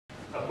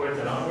upwards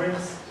and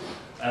onwards.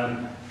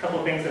 A couple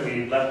of things that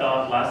we left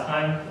off last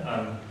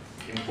time.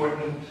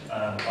 Important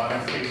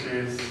Banach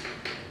spaces.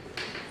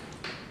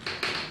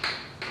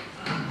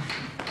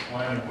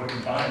 One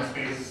important Banach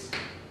space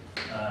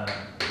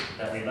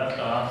that we left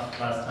off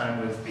last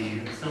time was the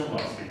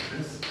Sobolev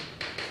spaces.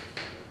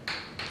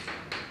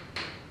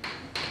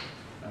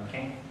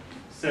 Okay,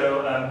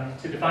 so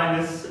to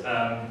define this,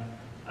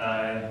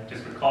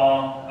 just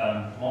recall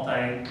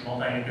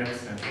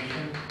multi-index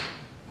notation.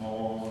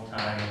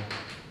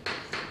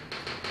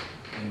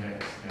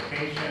 Multi-index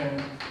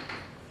notation.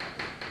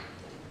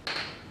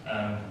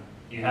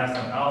 You have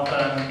some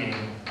alpha being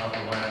alpha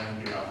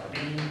 1 through alpha b,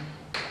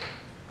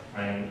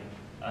 right?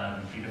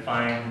 You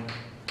define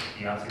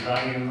the absolute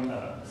value,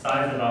 the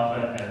size of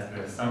alpha as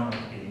the sum of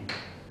the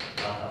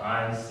alpha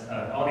i's.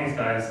 All these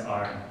guys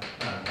are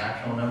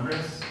natural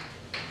numbers,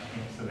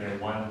 okay? So they're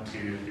 1,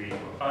 2, 3, 4,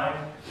 5,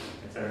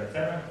 etc.,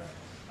 etc.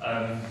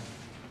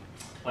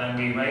 When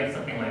we write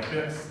something like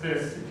this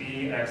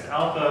dx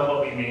alpha,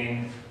 what we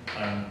mean,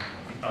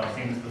 you've probably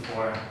seen this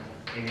before,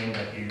 we mean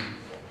that you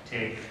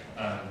take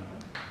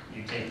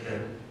the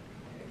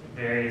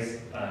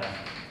various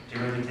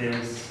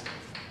derivatives,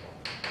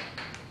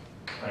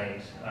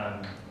 right?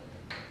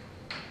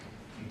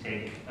 You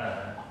take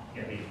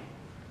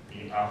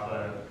the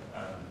alpha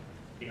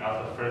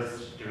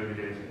first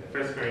derivative in the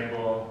first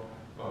variable,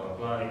 blah blah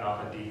blah. The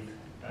alpha dth,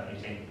 you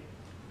take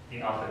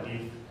the alpha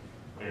dth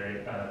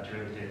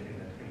derivative in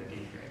the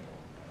dth variable.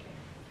 Okay.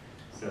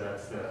 So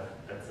that's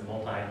the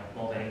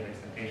multi-index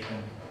notation.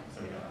 So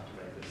we don't have to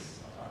write this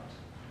a lot.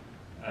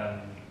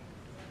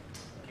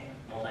 Okay,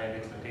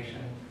 multi-index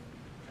notation.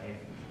 Right?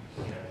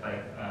 You know,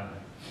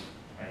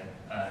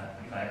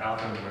 if I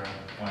alpha were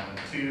 1 and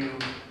 2,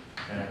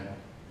 then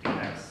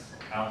dx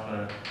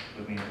alpha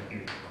would mean that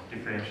you're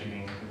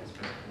differentiating with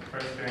respect to the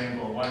first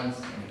variable once,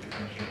 and you're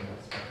differentiating with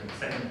respect to the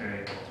second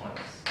variable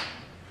twice.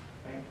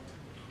 Right?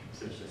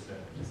 So it's just an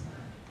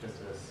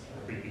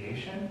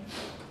abbreviation.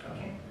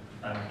 Okay.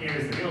 Here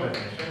is the real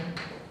definition.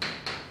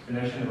 The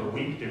notion of a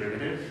weak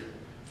derivative.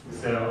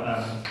 So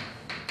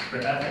for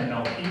f and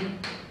LP,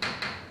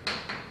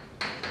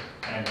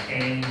 and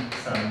k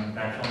some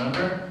natural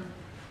number.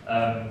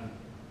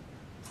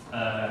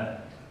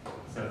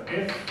 So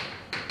if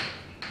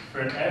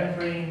for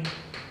every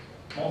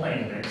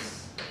multi-index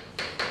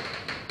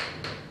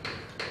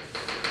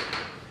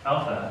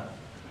alpha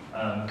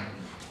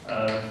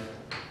of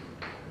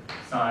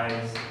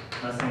size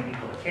less than or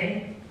equal to k,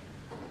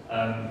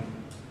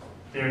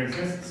 there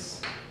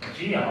exists a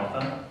g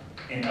alpha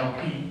in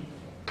LP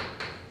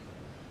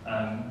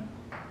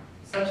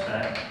such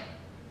that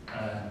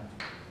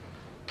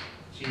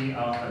g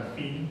alpha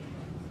phi,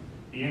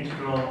 the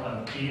integral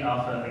of g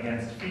alpha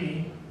against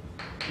phi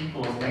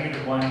equals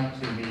 -1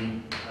 to the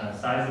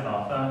size of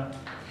alpha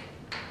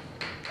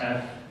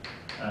f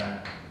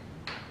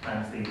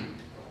times the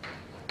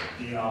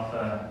g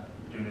alpha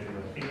derivative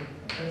of phi,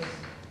 like this.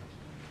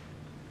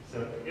 So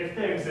if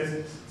there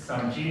exists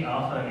some g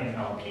alpha in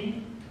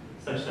LP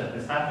such that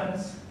this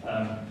happens,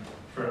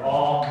 for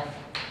all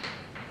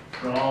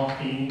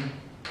phi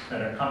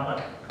that are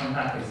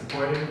compactly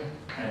supported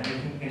and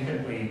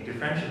infinitely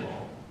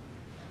differentiable,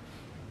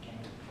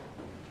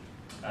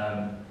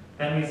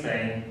 then we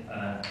say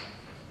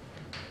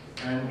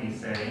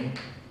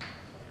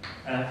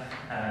f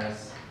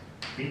has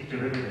weak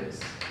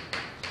derivatives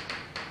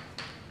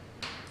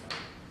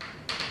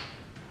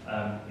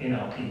in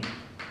LP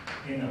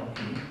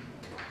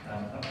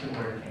up to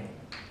order k.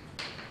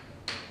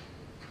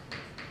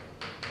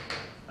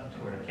 Up to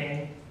order k,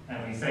 and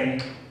we say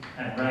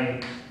and we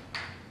write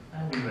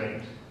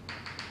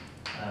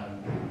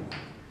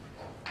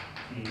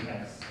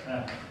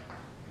dxf,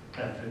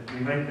 that we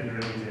write the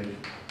derivative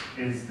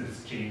is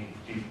this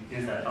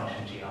is that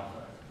function g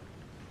alpha.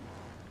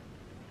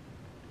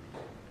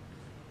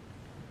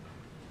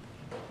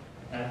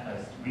 F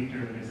has weak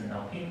derivatives in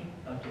LP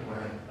up to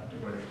order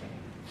k.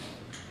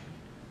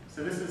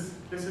 So this is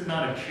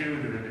not a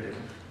true derivative.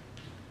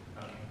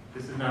 Okay.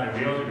 This is not a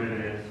real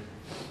derivative,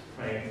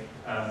 right?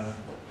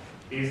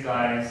 These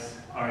guys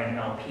are in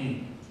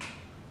LP,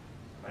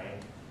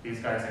 right?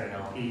 These guys are in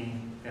LP.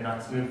 They're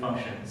not smooth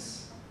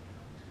functions,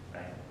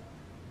 right?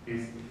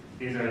 These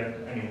are,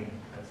 I mean,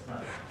 that's not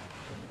an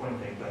important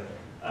thing, but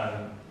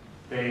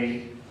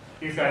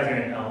these guys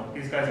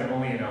are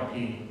only in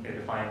LP. They're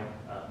defined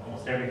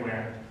almost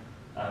everywhere.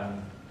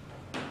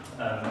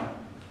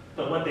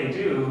 But what they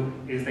do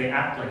is they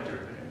act like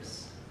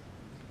derivatives,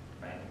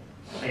 right?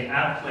 They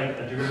act like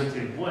a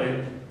derivative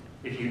would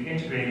if you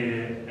integrated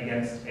it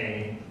against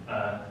a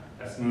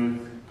smooth,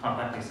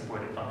 compactly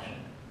supported function.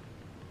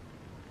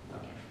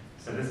 Okay.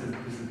 So this is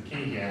the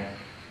key here,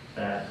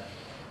 that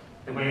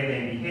the way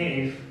they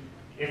behave,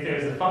 if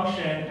there's a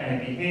function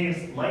and it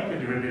behaves like the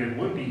derivative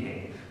would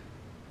behave,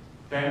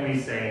 then we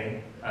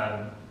say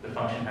the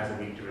function has a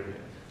weak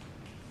derivative.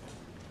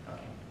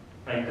 Okay.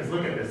 Right? Because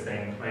look at this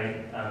thing,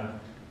 right?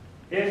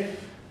 If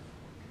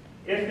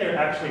there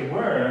actually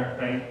were,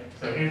 right?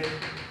 So if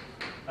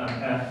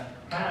f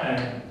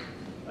had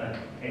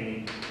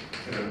a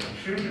sort of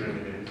true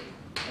derivative,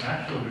 an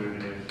actual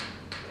derivative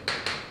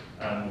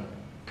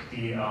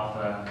d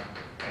alpha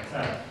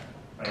xf,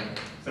 right?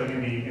 So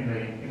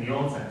in the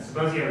old sense,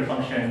 suppose you have a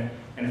function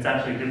and it's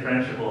actually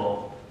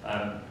differentiable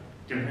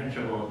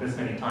this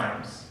many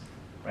times,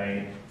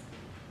 right?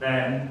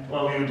 Then,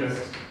 well, we would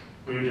just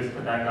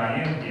put that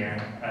guy in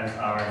here as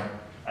our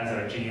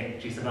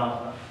g sub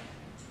alpha,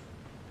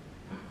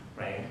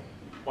 right?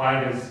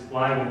 Why would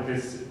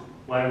this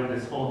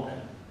hold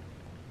then?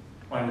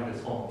 Why would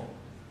this hold?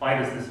 Why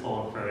does this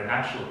hold for an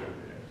actual derivative?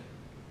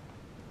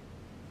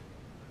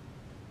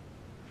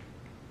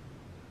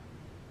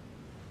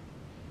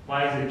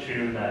 Why is it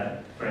true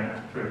that for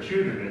a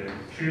true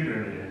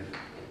derivative,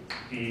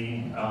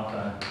 d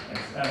alpha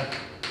xf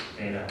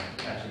theta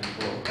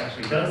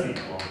actually does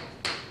equal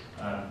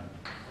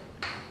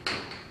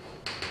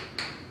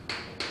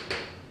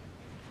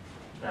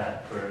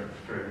that for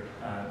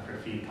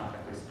phi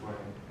compactly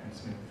supported and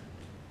smooth?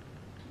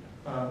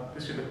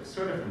 This should look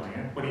sort of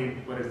familiar. What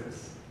is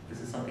this? This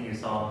is something you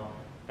saw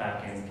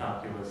back in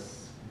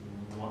calculus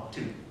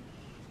 2.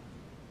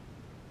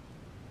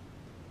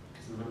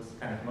 Does it look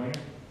kind of familiar?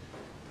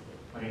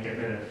 Let me get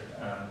rid of.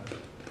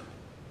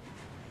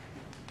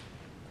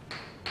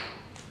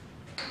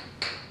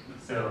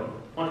 So,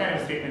 what kind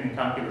of statement in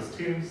calculus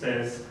 2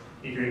 says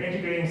if you're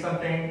integrating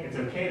something, it's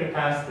okay to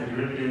pass the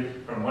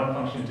derivative from one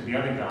function to the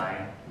other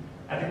guy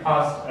at the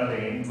cost of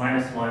a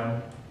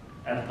 -1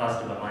 at the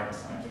cost of a minus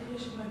sign.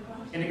 Integration by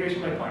parts.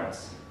 Integration by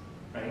parts,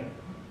 right?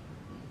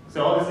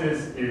 So all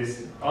this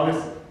is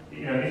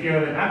if you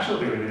have an actual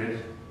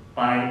derivative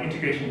by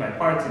integration by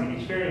parts in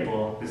each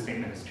variable, this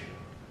statement is true.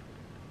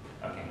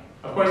 Okay.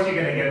 Of course, you're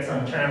going to get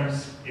some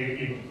terms.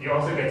 You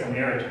also get some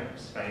error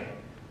terms, right?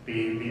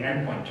 The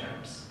endpoint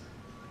terms.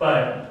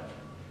 But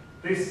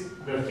the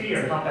phi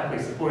are compactly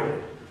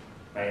supported,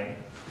 right?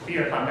 The phi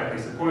are compactly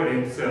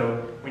supported,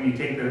 so when you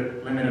take the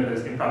limit of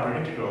those improper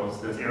integrals,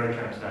 those error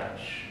terms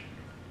vanish.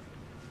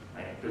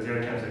 Right? Those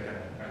error terms are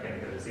going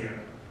to go to 0.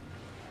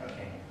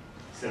 Okay.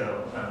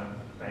 So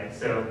right.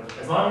 So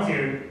as long as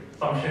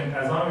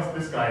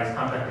this guy is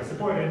compactly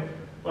supported,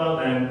 well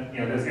then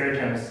those error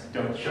terms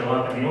don't show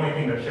up, and the only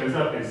thing that shows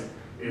up is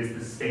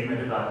this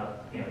statement about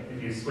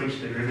if you switch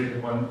the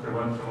derivative from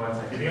one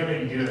side to the other,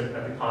 you do it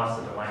at the cost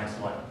of a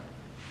 -1.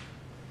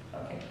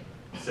 Okay.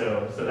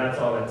 So that's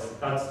all.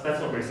 That's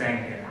what we're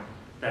saying here.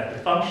 That the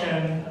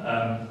function,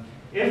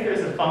 if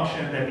there's a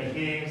function that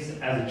behaves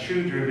as a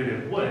true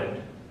derivative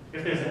would,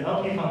 if there's an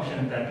LP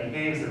function that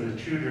behaves as a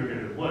true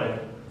derivative would,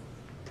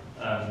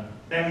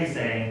 then we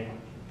say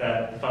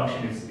that the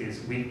function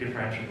is weak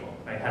differentiable,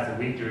 right? Has a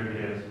weak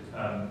derivative,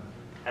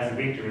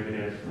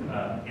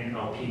 in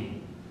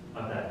LP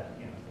of that,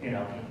 in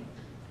LP.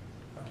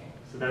 Okay,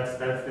 so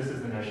this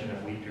is the notion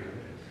of weak derivative.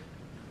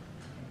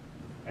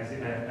 As I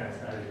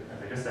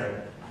just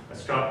said, a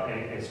strong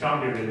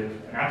derivative,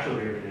 an actual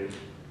derivative,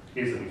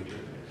 is a weak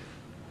derivative.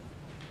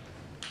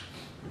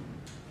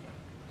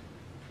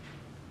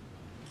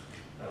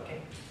 Okay.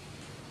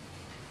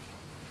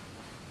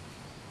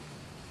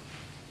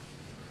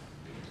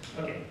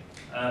 Okay,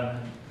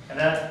 and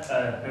that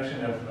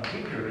notion of a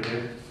weak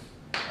derivative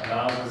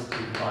allows us to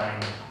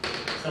define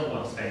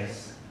Sobolev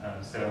space.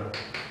 So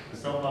the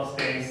Sobolev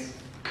space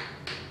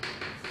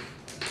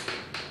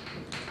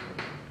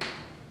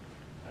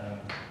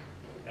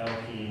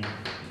LP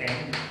K,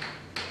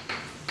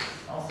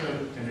 also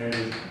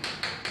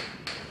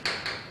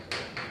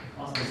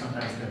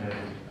sometimes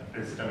denoted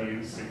as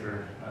W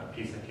super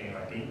P sub K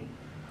by D,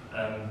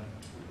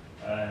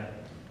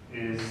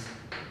 is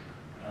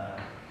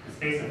the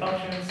space of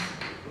functions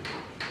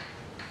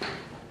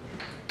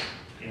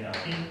in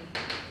LP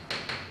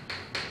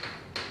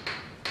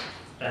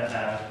that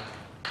have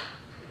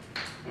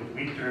with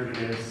weak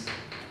derivatives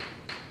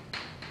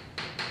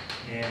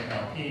in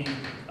LP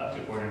up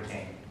to order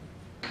K.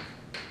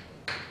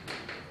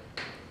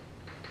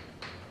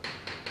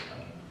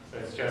 So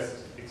it's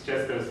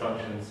just those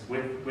functions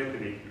with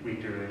the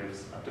weak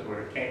derivatives up to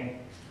order K,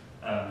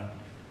 and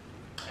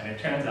it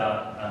turns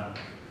out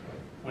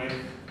with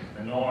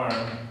the norm.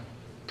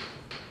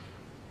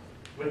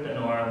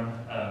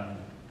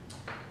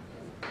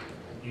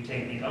 You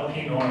take the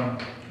LP norm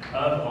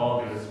of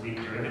all those weak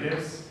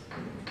derivatives.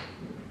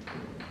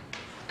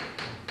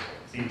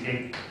 So you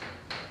take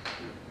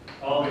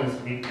all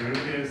those weak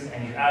derivatives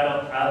and you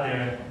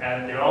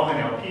they're all in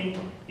LP.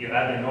 You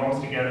add their norms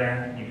together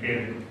and you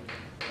create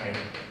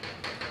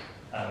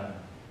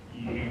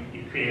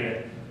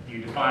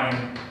you define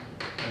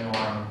the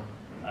norm.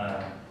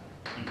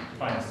 You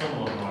define the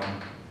Sobolev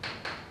norm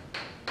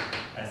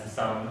as the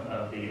sum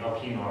of the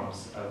LP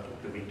norms of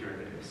the weak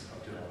derivatives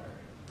up to that order.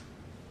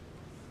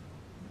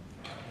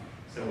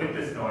 So with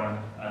this norm,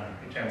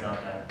 it turns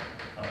out that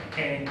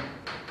LPK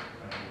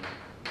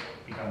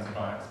becomes a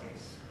Banach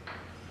space.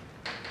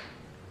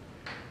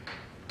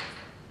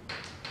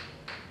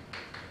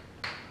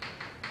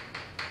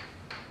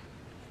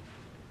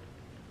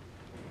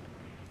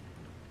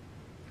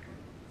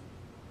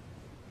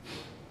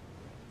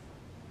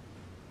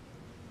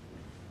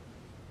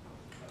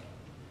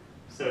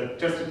 So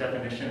just a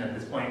definition at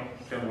this point.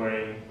 don't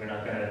worry, we're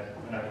not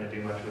gonna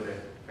do much with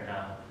it for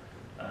now.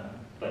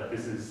 But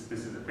this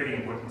is a pretty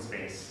important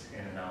space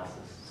in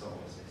analysis,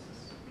 Sobolev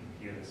spaces.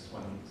 You hear this,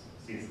 one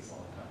sees this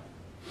all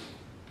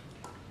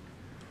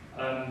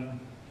the time.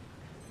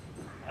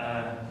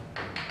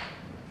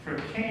 For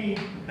k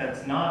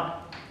that's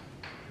not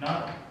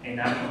a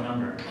natural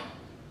number,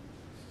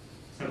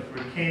 so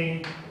for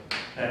k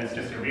that is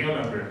just a real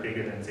number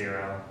bigger than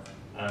 0,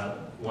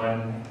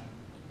 one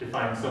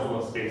defines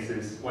Sobolev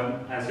spaces.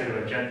 One has sort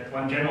of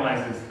one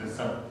generalizes the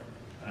sum.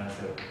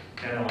 So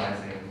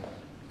generalizing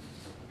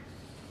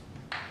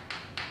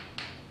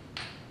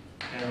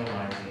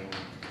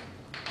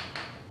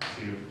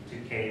to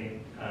k,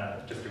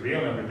 just a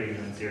real number bigger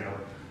than 0.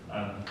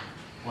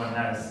 One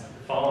has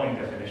the following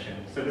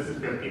definition. So this is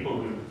for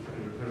people who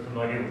are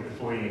familiar with the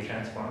Fourier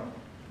transform.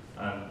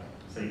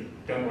 So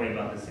don't worry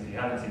about this if you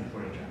haven't seen the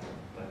Fourier transform.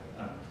 But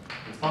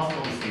it's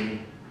possible to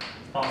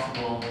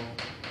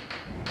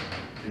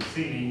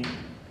see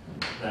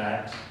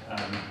that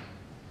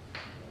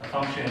a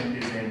function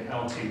is in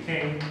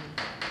L2k.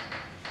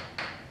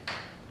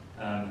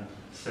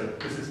 So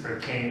this is for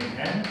k and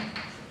n.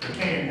 For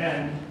k and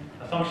n,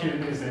 a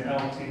function is in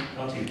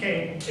L2k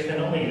if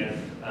and only if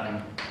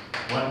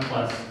 1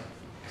 plus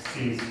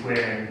c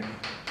squared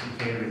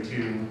k over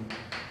 2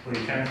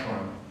 Fourier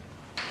transform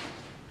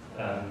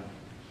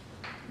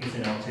is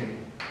in L2.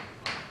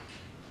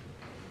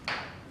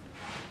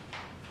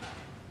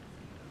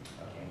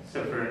 Okay,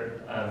 so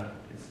for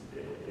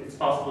it's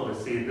possible to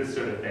see this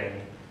sort of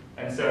thing,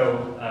 and so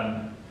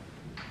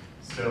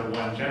so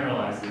one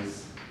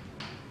generalizes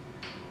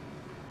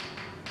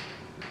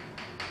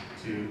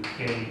to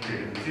k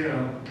greater than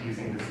 0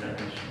 using this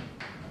definition.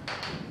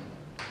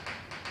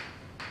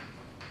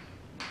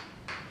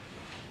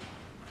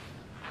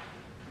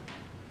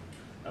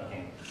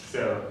 Okay,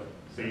 so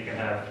you can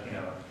have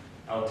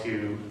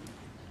L2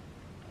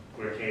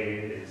 where k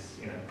is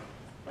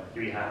like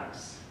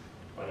 3/2.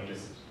 Well, you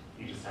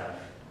just have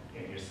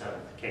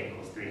k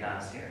equals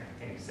 3/2 here,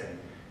 and you say,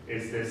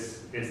 is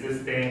this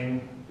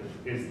thing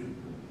is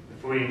the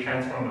Fourier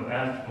transform of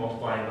f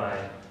multiplied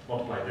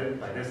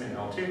by this in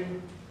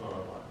L2? Blah,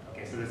 blah, blah.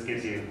 Okay, so this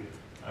gives you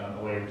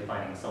a way of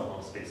defining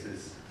Sobolev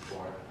spaces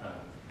for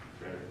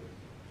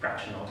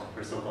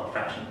so-called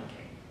fractional k.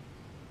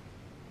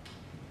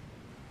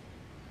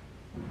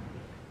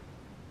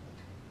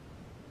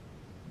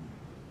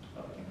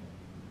 Okay,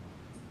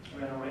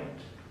 we're gonna wait.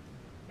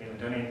 We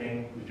haven't done anything.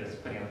 We're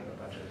just putting up a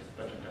bunch of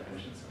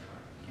definitions so far.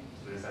 Okay.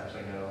 So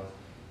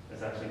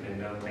there's actually been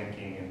no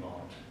thinking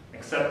involved,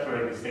 except for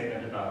the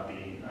statement about the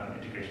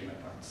integration by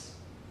parts.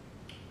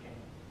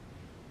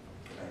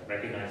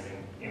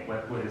 Recognizing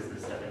what is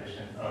this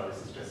definition? Oh,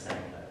 this is just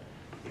saying that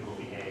it will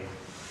behave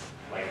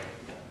like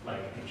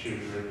a true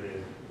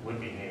derivative would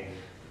behave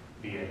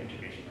via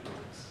integration by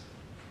parts.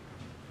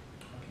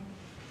 Okay.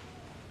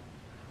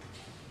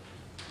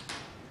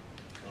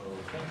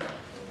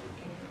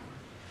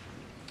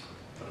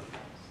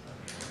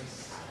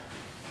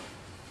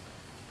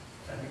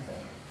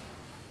 Everything.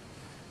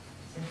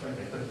 Seems like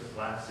they put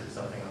glass or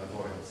something on the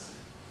boards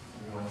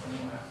every once in a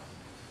while.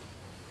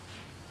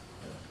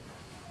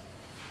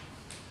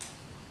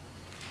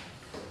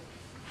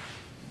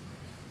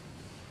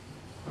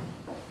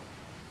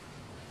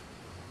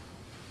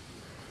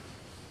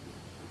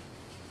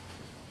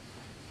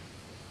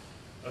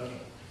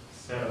 Okay,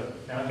 so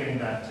now getting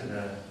back to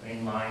the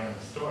main line of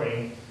the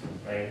story,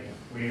 right?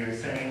 We're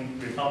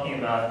talking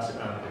about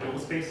dual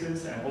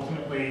spaces, and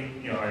ultimately,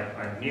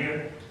 our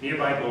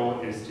nearby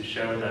goal is to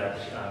show that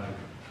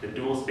the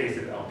dual space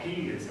of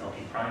LP is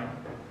LP prime,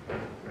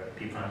 where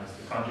P prime is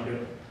the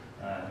conjugate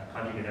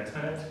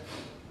exponent.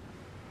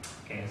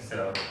 Okay,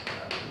 so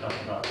we're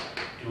talking about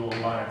dual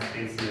Banach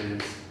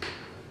spaces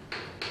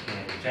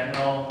in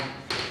general,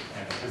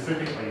 and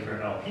specifically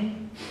for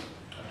LP.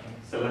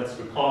 So let's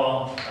just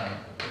recall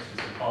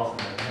some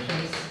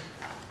definitions.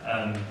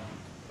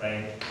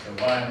 Right, so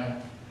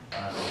one,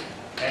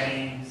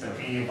 any, so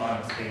B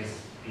Banach space,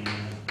 B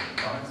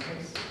Banach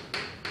space.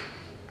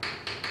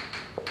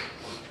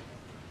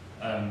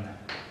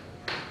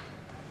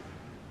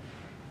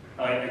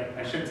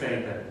 I should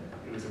say that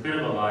it was a bit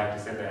of a lie to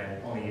say that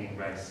I'm only eating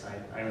rice.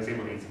 I was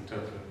able to eat some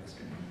tofu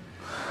yesterday.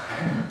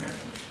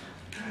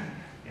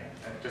 Yeah,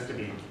 just to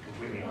be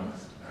completely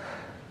honest.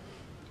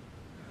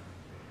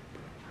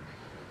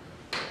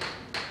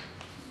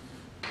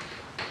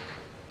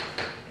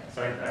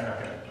 So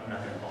I'm not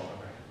gonna fall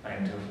over. I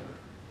am tofu.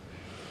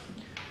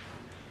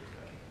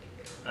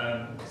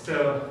 So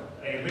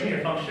a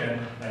linear function,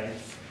 right?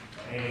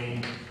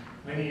 A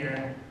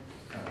linear.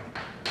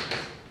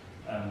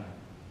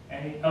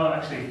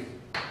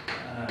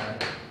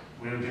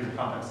 We'll do the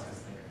complex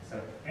test later. So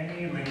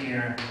any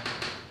linear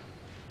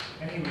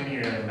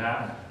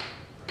map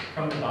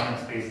from the Banach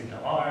space into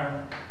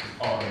R is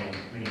called a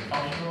linear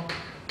functional.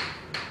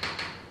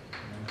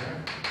 Remember?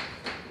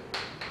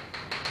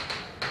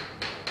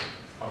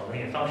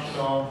 Linear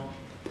functional,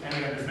 and we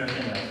have this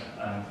notion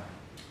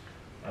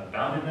of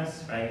boundedness,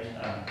 right?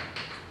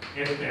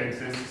 If there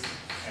exists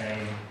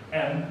a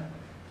M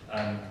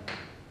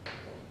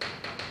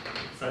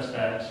such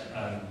that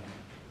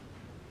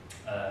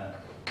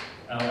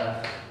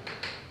LF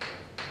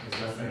is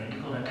less than or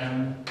equal to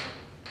M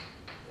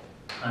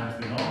times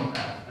the norm of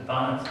F, the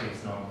Banach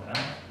space norm of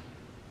F,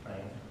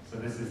 right? So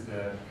this is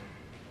the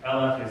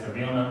LF is a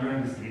real number,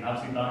 and this is the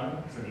absolute value.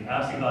 So the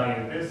absolute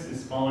value of this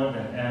is smaller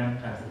than M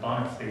times the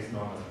Banach space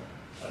norm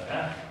of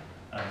F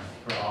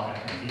for all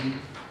F and D.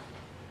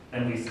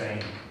 Then we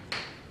say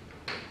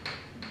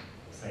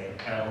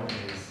L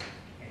is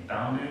a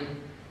bounded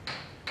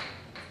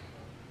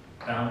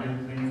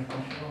linear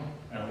functional.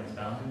 L is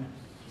bounded,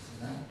 just as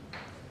that.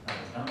 L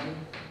is bounded.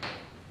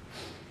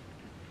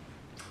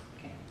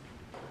 Okay.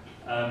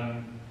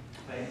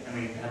 Right? And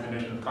we have the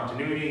notion of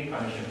continuity.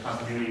 Condition of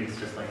continuity is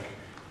just like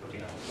what you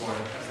know, or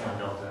epsilon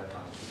delta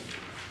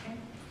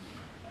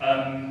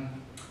continuity.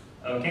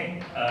 Okay.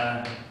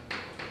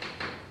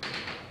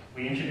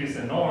 We introduce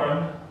a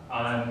norm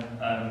on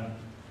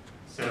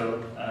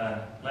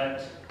let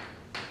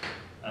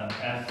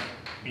F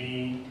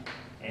be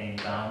a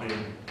bounded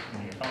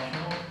linear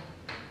functional.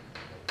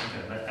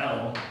 Okay, let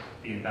L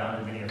be a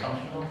bounded linear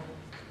functional.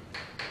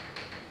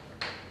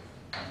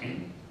 B.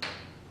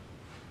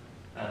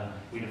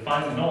 We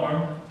define the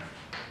norm.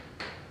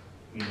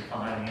 We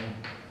define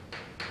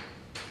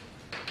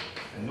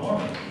the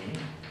norm of B,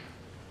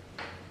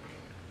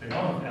 the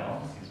norm of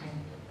L, excuse me.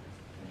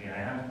 Maybe I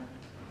am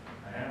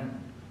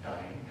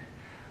dying.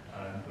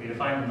 We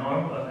define the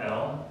norm of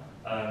L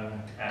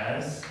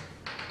as,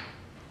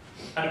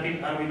 how do we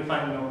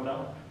define the norm of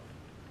L?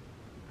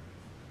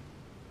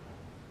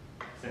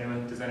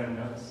 Does anyone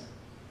know this?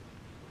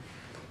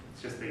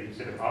 It's just the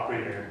sort of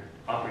operator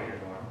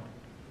norm.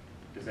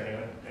 Does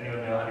anyone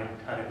know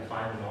how to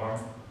define the norm?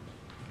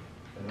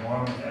 The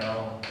norm of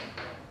L.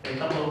 A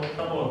couple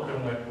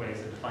equivalent ways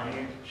of defining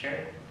it.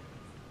 Sharon?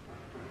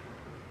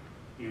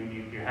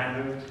 Your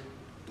hand moved?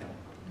 No.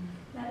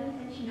 Not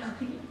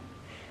intentionally.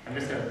 I'm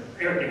just gonna.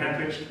 Your hand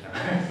twitched. No.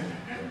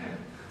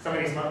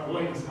 Somebody smile.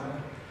 William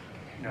smile.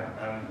 No.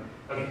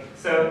 Okay.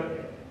 So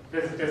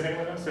does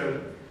anyone know?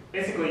 So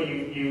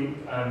basically,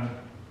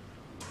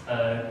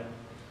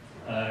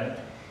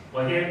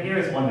 well, here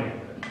is one way to do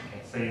it.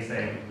 Okay. So you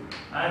say,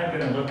 I'm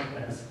going to look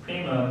at the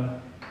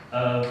supremum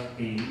of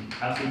the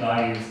absolute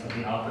values of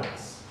the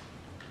outputs.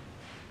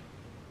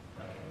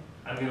 Okay.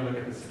 I'm going to look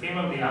at the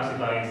supremum of the absolute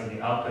values of the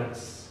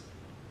outputs.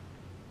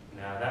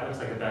 Now that looks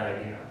like a bad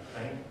idea,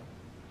 right?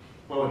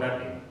 What would that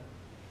be?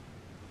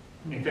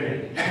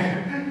 Infinity,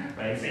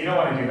 right? So you don't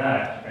want to do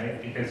that,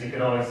 right? Because you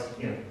could always,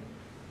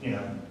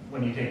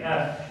 when you take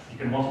f, you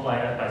can multiply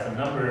f by some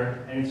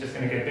number, and it's just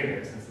going to get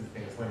bigger since this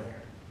thing is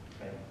linear,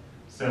 right?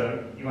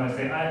 So you want to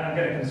say, I'm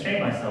going to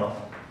constrain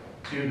myself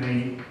to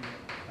the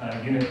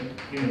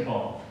unit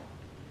ball.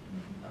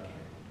 Okay.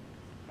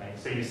 Right?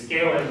 So you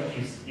scale it.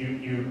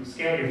 You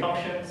scale your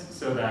functions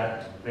so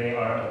that they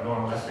are of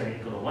norm less than or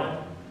equal to 1.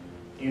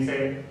 You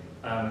say,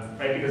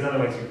 right? Because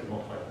otherwise you could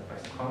multiply them by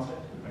some constant,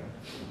 right?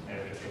 And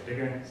it would just get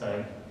bigger.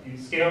 So you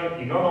scale,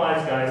 you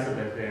normalize guys so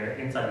that they're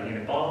inside the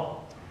unit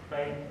ball,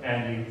 right?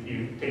 And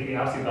you take the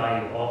absolute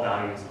value of all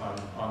values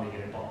on the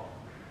unit ball.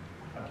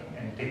 Okay.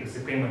 And you take the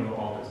supremum of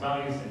all those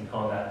values and you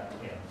call that,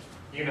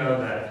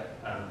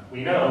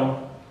 we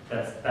know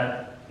that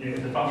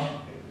if the function,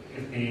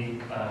 if the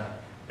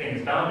thing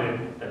is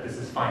bounded, that this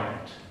is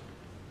finite,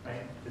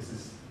 right?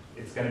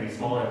 It's going to be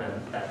smaller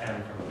than that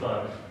m from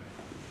above,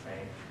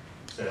 right?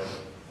 So,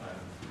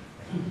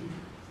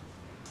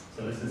 so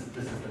this is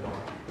the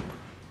norm.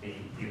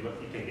 You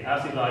take the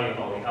absolute value of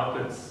all the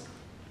outputs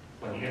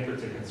when the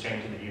inputs are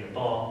constrained to the unit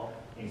ball,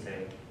 and you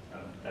say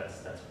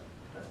that's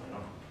my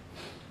norm.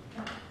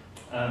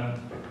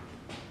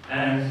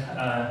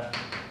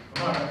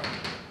 Remark,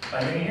 by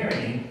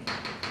linearity,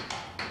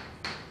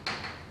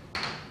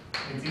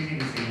 it's easy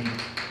to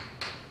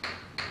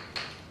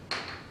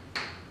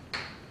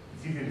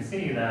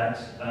see that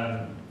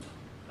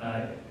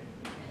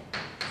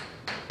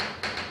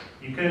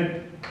you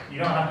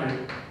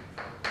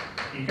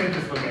could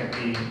just look at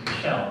the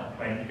shell,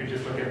 right? You could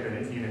just look at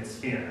the unit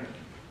sphere,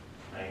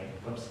 right?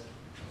 Whoops.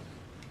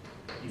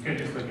 You could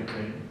just look at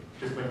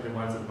the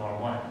ones of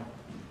norm 1,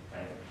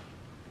 right?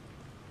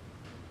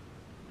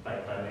 By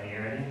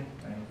linearity,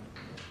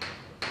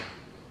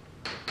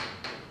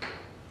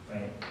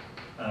 right?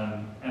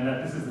 And that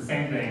this is the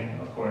same thing,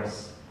 of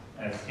course,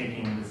 as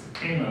taking the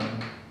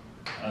supremum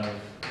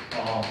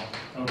of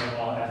over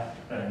all f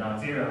that are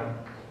non-zero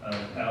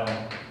of L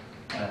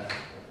f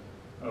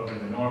over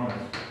the norm of f.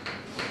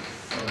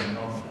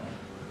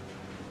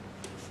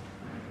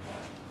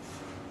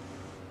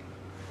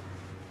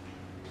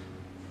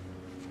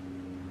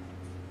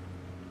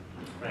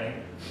 Right?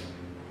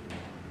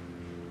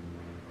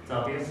 It's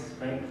obvious,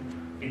 right?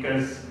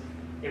 Because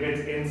if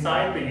it's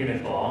inside the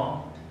unit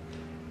ball,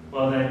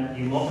 well then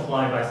you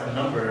multiply by some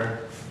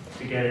number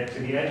to get it to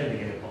the edge of the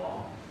unit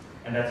ball,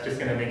 and that's just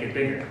going to make it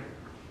bigger,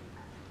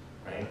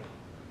 right?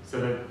 So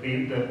that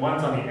the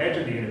ones on the edge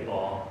of the unit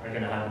ball are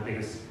going to have the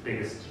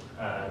biggest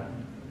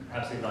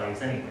absolute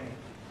values anyway,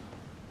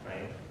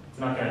 right? It's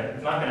not going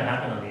to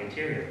happen on the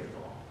interior of the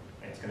ball.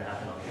 It's going to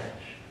happen on the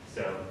edge.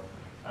 So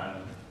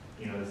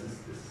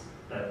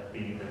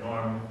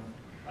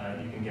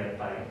can get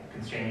by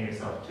constraining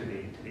yourself to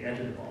the edge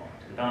of the ball,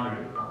 to the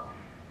boundary of the ball.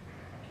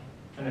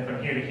 And then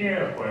from here to here,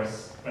 of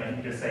course, right,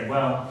 you just say,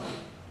 well,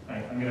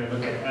 right, I'm going to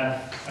look at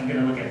F, I'm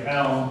going to look at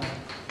L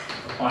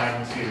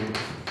applied to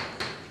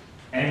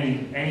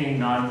any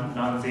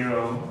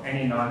non-zero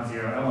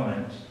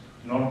element,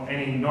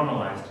 any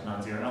normalized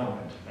non-zero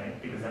element,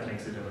 right? Because that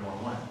makes it a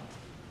norm 1,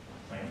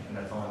 right? And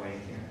that's all I'm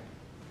writing here.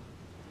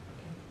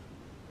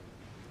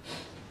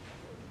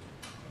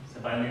 So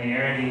by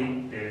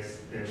linearity, there's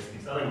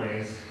these other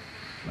ways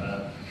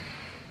of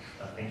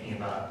thinking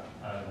about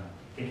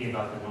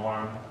the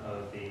norm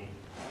of the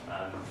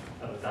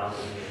bounded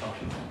linear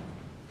function.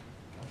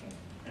 Okay.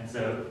 And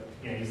so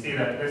you see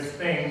that this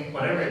thing,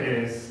 whatever it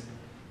is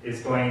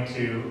going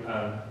to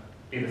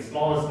be the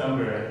smallest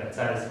number that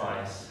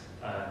satisfies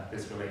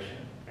this relation.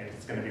 Right?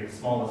 It's going to be the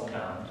smallest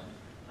bound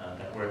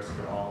that works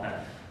for all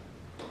f.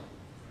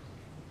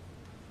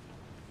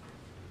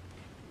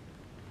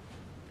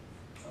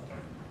 Okay.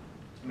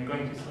 Am I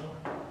going too slow?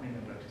 Maybe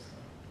I'm going too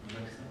slow. I'm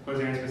going too slow. Close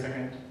your eyes for a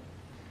second.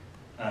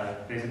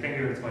 Raise a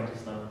finger that's going too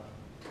slow.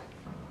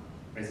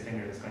 Raise a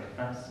finger that's going too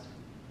fast.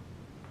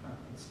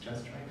 It's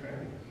just right for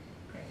everyone.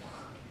 Great.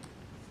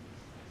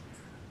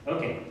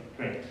 Okay,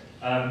 great.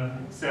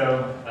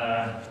 So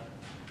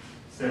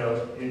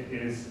it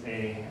is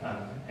an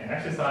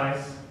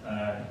exercise,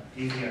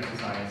 easy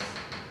exercise.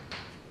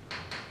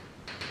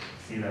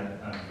 See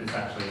that this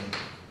actually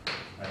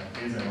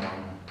is a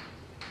norm.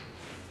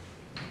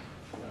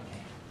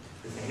 Okay.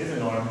 This thing is a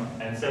norm,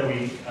 and so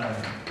we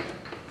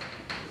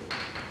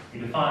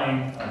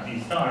define B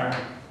star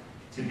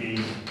to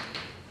be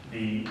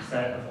the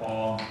set of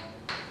all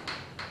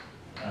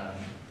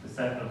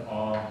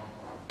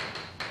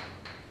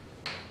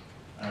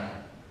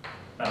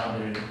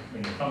bounded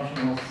linear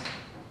functionals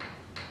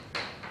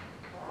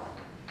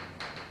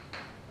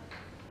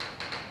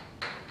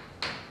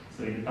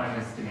So we define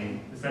this to be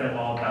the set of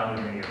all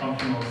bounded linear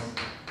functionals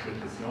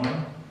with this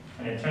norm.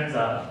 And it turns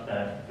out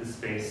that this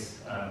space,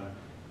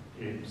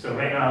 so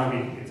right now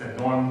it's a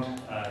normed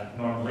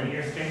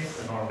linear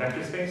space, a normed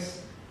vector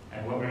space.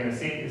 And what we're going to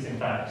see is, in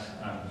fact,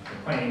 the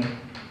plane.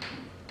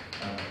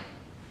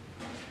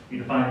 We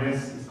define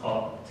this is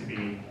called to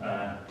be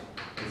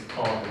is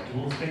called the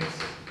dual space.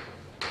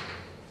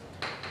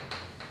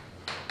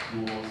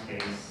 Dual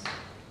space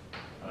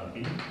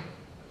B.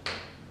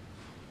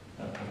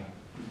 Okay.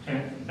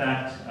 In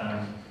fact,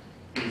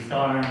 B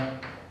star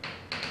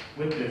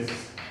with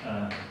this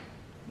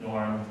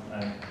norm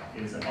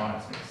is a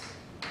Banach space.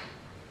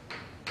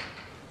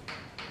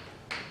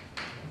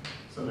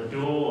 So the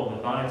dual of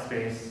the Banach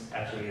space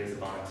actually is a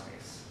Banach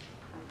space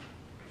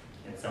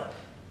itself.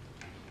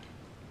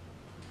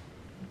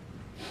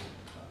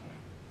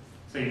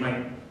 So you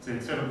might, so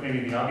sort of maybe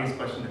the obvious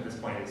question at this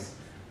point is,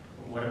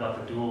 what about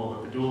the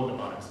dual of the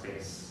Banach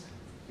space?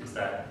 Is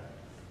that,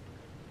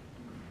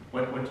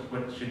 what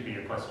should be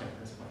your question at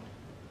this point?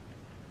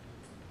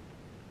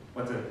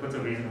 What's a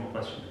reasonable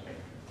question to think?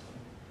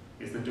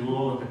 Is the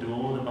dual of the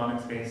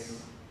Banach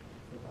space?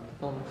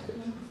 The Banach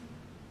space.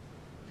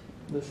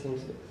 The same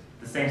space.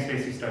 The same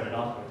space you started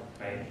off with,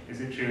 right? Is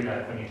it true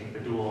that when you take the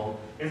dual,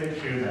 is it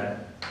true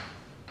that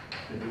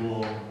the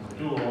dual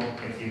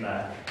gets you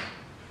back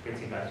to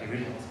your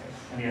original space?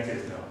 And the answer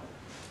is no.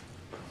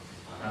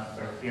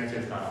 Or the answer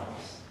is not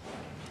always.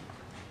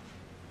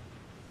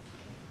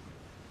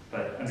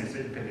 But under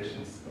certain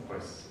conditions, of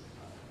course,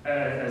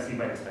 as you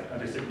might expect,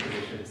 under certain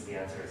conditions, the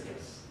answer is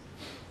yes.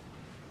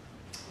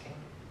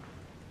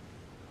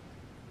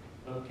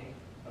 Okay.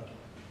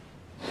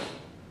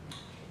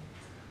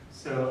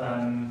 So,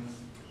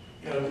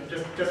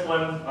 just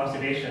one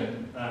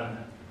observation.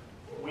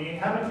 We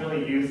haven't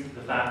really used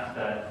the fact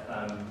that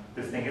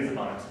this thing is a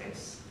Banach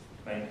space,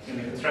 right? In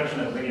the construction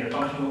of linear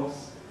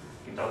functionals,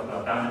 we talk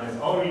about boundedness.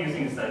 All we're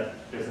using is that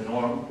there's a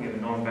norm. We have a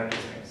norm vector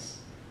space,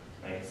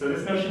 right? So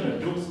this notion of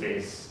dual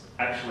space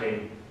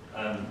actually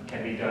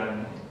can be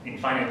done in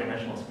finite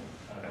dimensional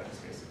vector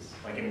spaces.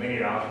 Like in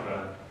linear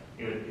algebra,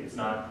 it's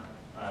not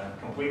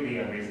completely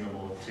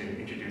unreasonable to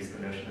introduce the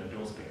notion of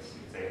dual space.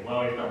 You say,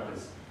 well, we've got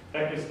this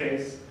vector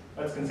space.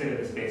 Let's consider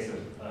the space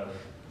of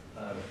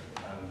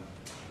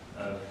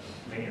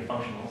linear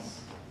functionals.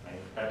 Right?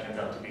 That turns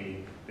out to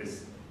be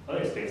this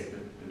other space,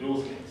 the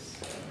dual space.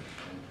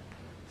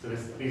 So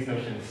these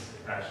notions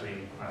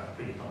actually are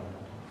pretty fundamental.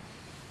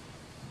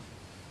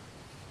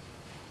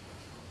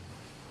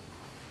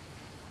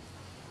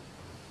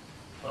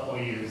 What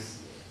we use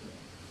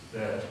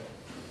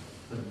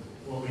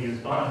what we use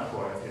Banach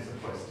for is,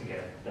 of course, to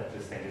get that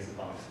this thing is a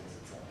Banach space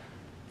itself.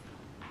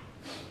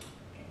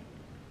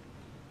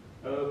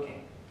 Okay.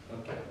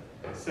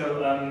 So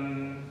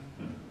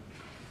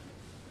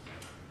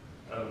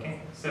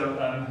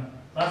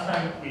last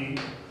time we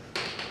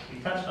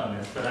touched on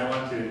this, but I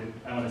want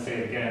to say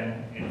it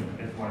again in a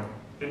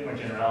bit more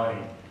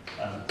generality.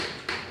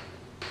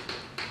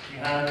 You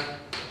have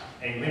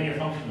a linear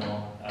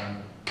functional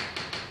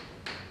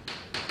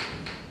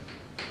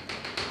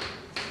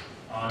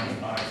on a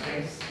Banach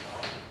space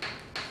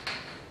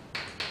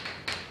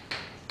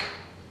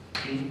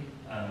B.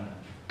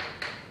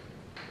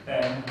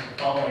 then the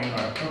following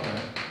are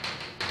equivalent.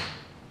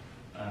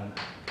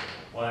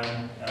 1,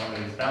 L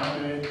is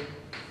bounded.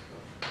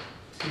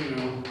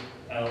 2,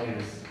 L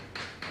is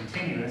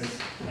continuous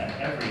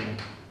at every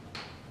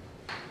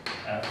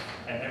F,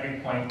 at every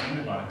point in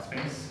the Banach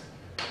space.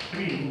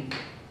 3,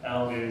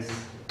 L is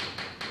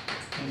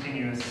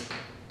continuous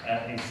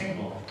at a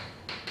single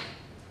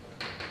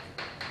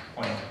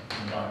point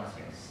in the Banach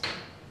space.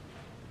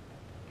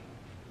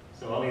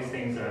 So all these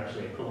things are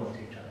actually equivalent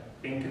to each other.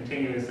 Being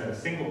continuous at a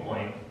single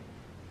point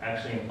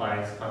actually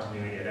implies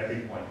continuity at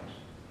every point.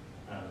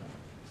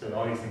 So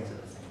all these things are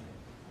the same.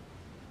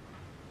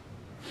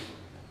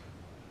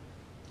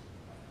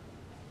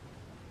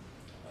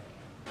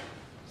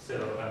 So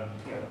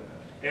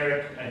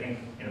Eric, I think,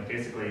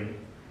 basically,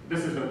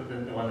 this is the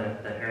one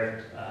that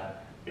Eric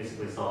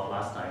basically solved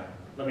last time.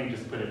 Let me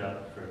just put it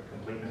up for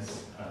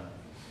completeness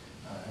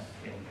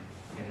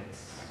in its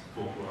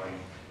full glory.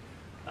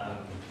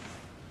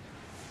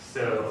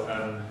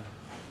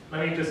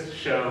 Let me just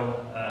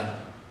show,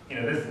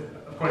 this,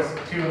 of course,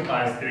 2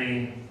 implies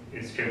 3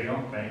 is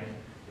trivial, right?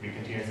 If you're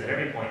continuous at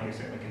every point, you're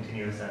certainly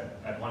continuous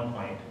at one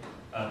point.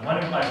 1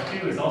 implies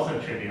 2 is also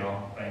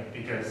trivial, right?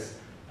 Because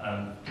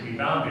to be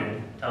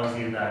bounded tells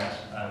you that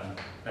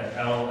that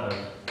L of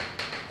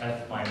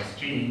F minus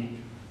G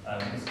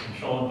is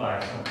controlled by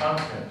some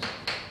constant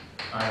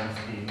times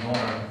the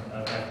norm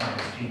of F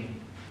minus G,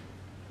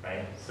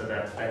 right? So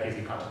that gives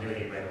you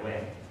continuity right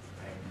away,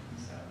 right?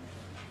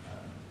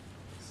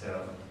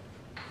 So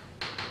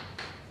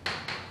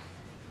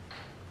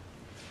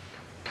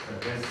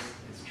this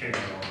is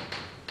trivial.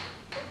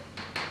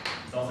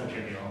 It's also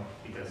trivial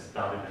because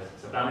boundedness.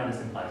 So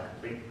boundedness implies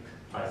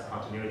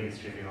continuity is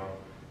trivial.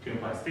 2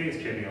 implies 3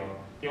 is trivial.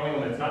 The only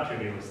one that's not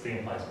trivial is 3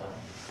 implies 1.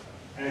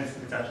 And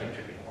it's actually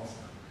trivial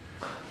also.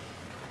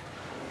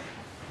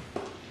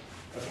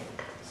 Okay,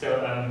 so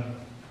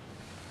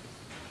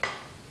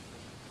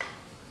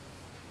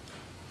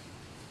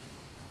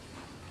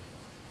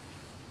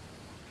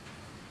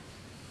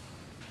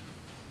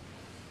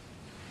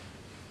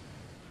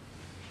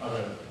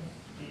although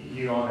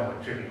you all know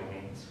what trivial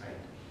means, right?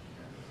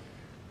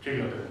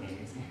 Trivial doesn't mean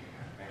easy,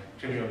 right?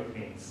 Trivial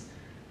means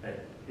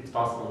that it's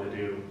possible to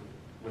do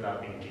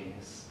without being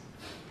genius.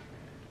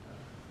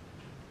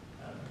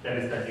 That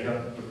is that you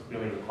don't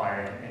really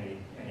require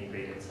any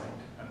great insight.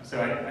 So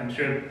I'm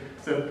sure.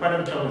 So part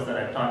of the trouble is that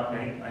I've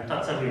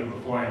taught some of you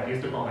before, and I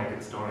used up all my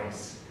good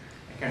stories.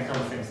 I can't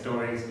tell the same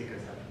stories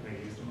because I've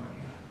already used them on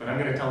you. But I'm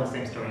going to tell the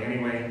same story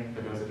anyway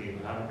for those of you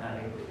who haven't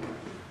had it before.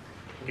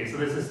 Okay, so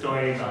this is a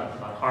story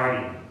about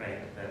Hardy,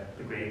 right?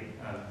 The great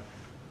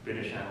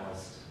British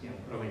analyst,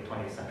 early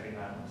 20th century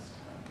analyst,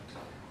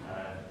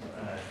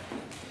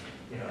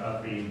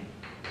 of the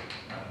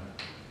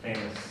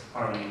famous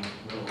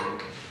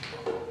Hardy-Littlewood.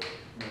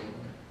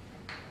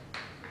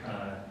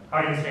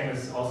 Hardy is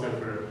famous also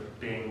for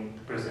being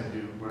the person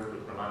who worked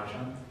with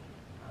Ramanujan.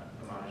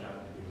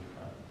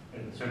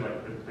 Sort of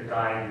like the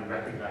guy who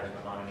recognized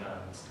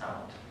Ramanujan's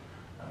talent.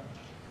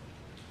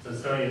 So the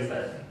story is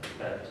that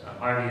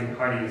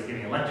Hardy is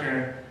giving a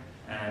lecture,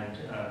 and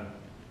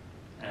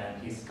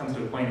he comes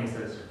to a point and he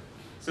says,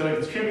 so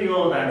it's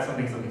trivial that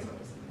something.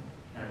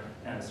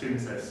 And the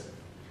student says,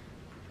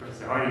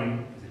 Professor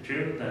Hardy, is it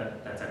true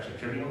that that's actually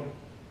trivial?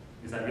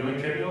 Is that really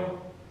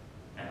trivial?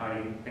 And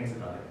Hardy thinks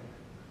about it.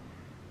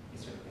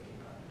 He's sort of thinking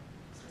about it.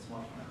 He starts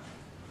walking around.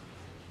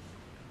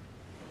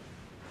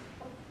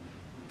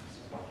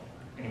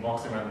 And he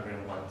walks around the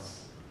room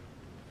once.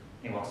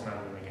 He walks around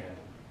the room again.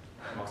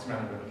 He walks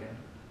around the room again.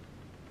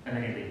 And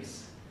then he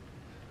leaves.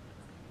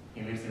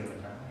 He leaves the room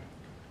entirely.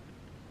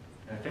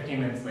 And 15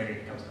 minutes later,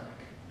 he comes back.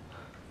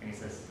 And he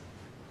says,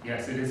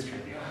 yes, it is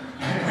trivial.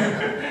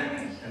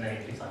 And then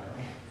he keeps on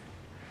going.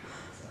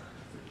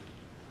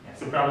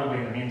 So probably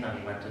in the meantime,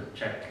 he went to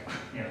check,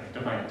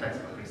 to find a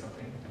textbook or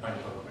something, to find a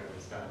book where it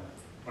was done.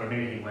 Or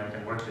maybe he went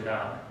and worked it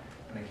out,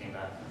 and then came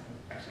back.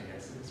 Actually,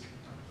 yes, it is trivial.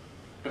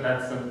 But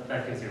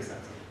that gives you a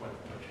sense of what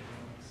trivial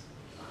means.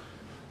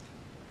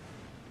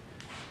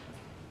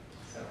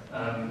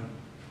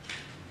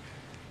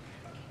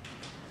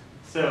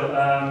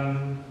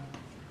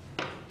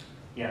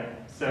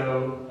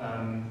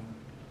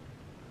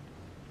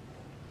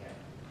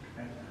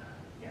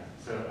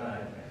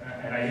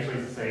 And I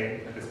usually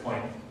say at this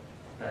point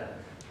that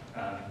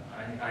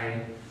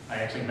I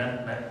actually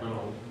met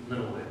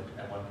Littlewood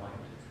at one point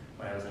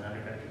when I was an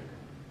undergraduate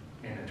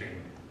in a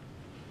dream.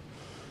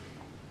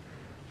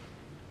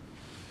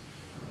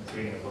 I was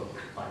reading a book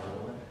by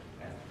Littlewood,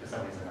 and for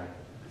some reason I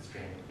was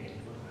dreaming of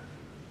meeting Littlewood.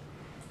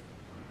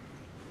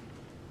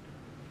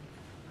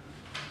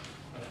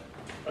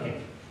 Okay,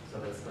 so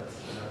that's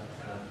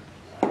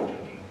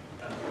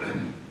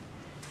joking.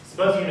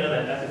 Suppose you know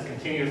that F is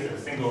continuous at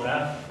a single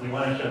F. We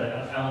want to show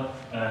that L.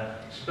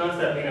 Suppose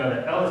that we know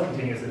that L is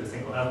continuous at a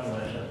single F. We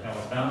want to show that L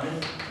is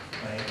bounded,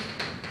 right?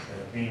 So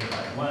 3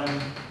 implies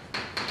 1.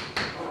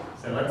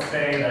 So let's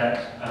say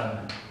that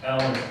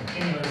L is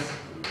continuous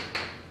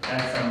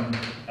at some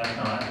F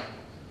naught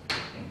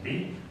in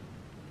B.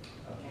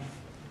 Okay.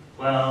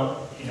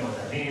 Well, you know what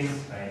that means,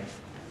 right?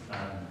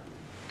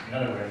 In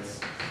other words,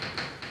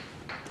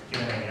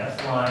 given any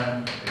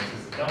epsilon, this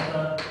is a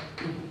delta,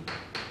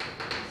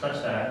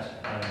 such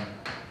that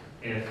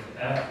if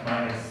f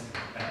minus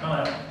f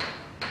naught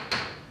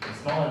is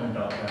smaller than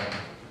delta,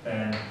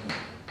 then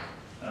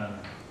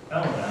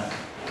L of f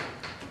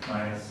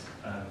minus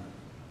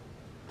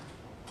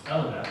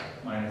L of f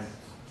minus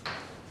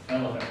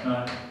L of f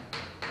naught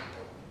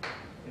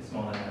is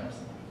smaller than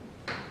epsilon.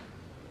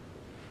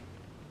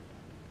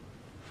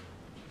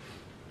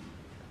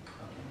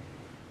 Okay.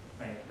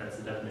 Right, that's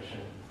the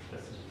definition.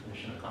 That's the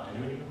definition of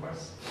continuity, of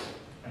course.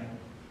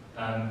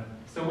 Right.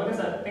 So what does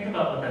that? Think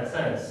about what that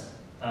says.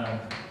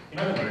 In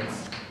other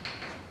words,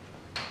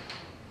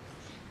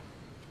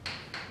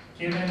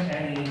 given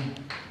any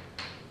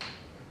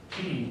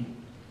g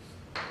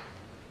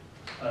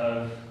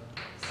of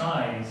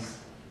size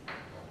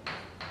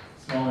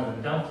smaller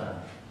than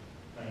delta,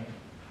 right?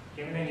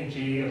 Given any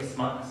g of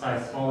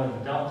size smaller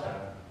than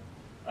delta,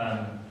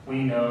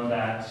 we know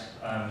that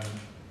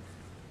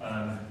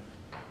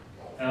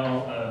L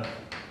of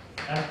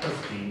f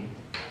plus g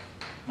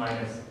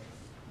minus,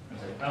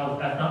 L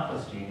of f naught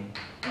plus g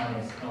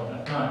minus L of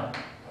f naught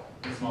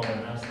is smaller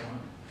than epsilon.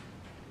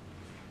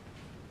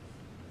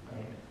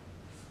 Right?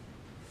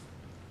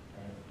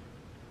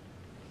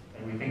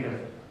 And we think of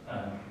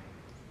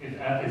if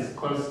f is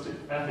close to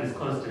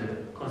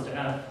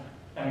f,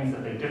 that means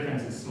that the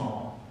difference is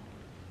small.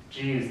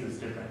 G is this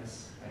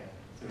difference. Right?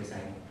 So we're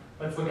saying,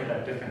 let's look at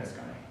that difference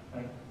guy.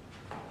 Right?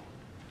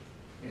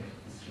 If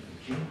this should be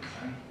G,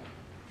 sorry.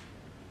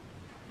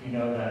 We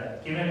know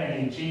that given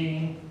any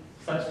G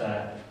such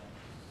that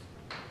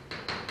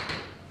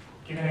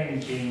given any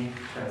G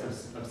that's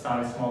of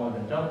size smaller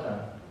than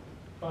delta,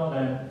 well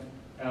then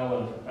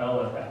L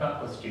of f naught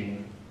plus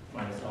G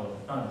minus L of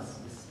f naught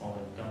is smaller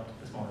than delta,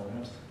 smaller than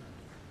epsilon.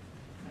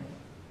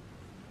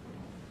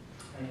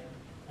 Right? Right?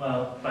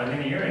 Well, by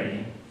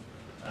linearity,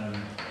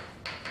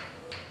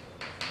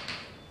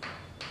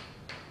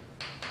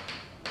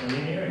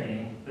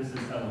 this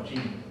is L of G.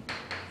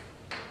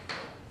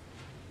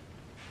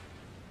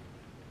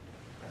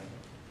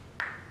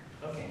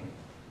 Okay,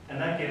 and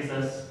that gives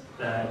us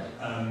that,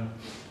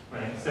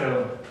 right,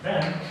 so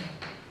then,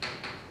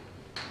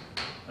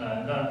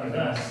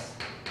 thus,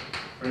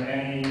 for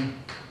any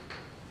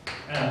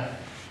f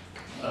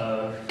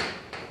of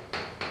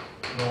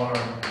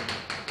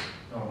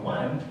norm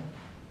 1,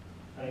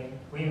 right,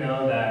 we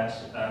know that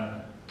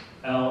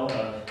L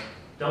of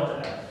delta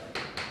f,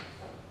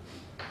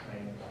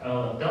 right,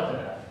 L of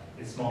delta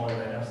f is smaller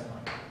than epsilon.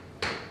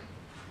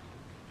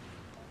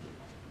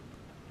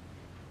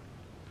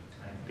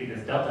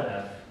 Because delta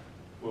f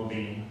will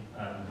be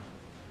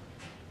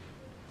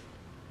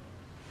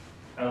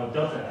L of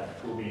delta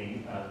f will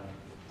be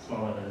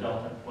smaller than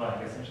delta. Well,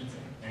 I guess I should say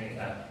any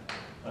f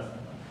less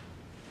than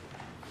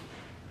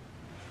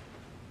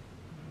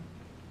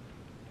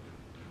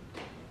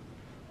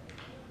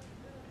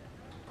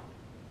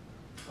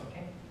 1.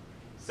 Okay.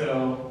 So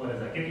what does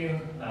that give you?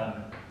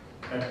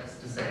 That's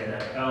to say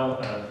that L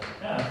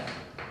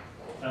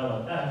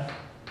of f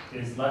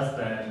is less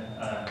than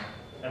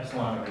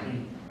epsilon over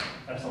d.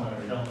 Epsilon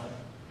over delta,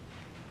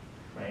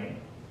 right?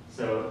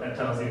 So that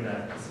tells you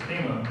that the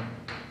supremum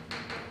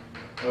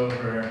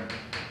over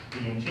the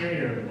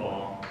interior of the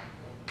ball,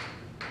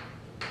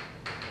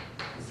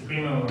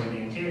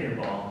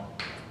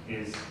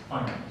 is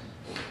finite,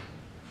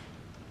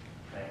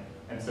 right?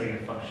 And so your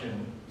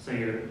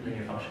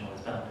linear function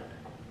was bounded.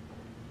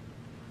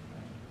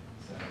 Right?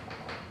 So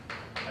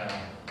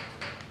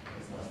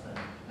is less than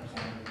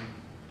epsilon over d.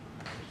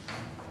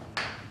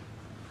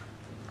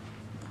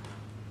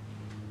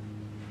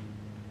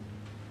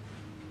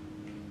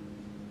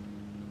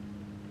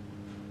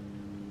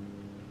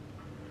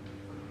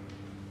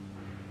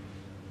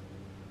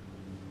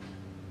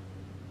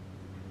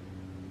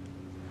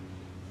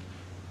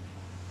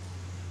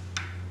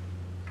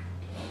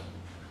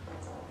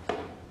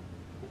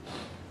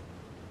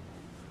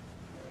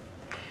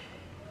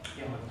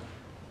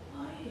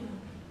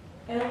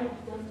 L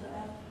of delta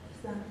f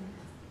is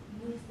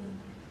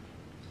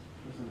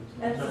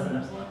less than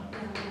Epsilon?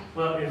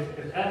 Well,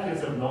 if f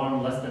is of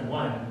norm less than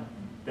 1,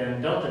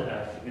 then delta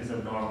f is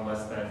of norm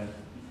less than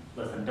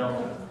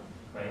delta,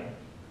 right?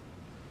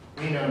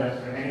 We know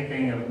that for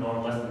anything of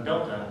norm less than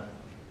delta,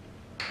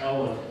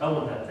 L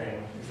of that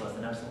thing is less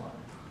than epsilon.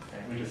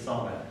 Okay? We just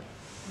saw that.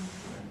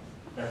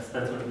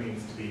 That's what it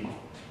means to be,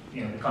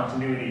 the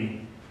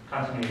continuity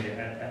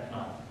at f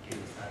naught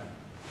gives us that.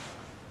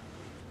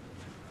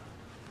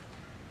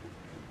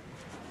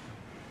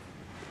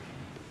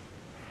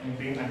 I'm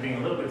being a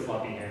little bit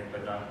sloppy here,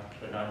 but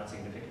not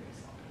significantly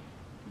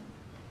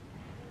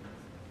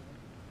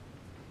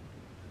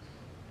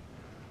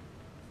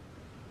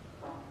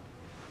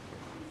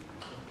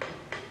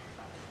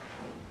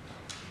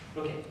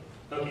sloppy.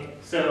 Okay.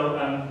 So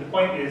the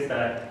point is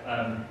that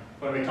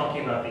when we're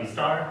talking about B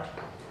star,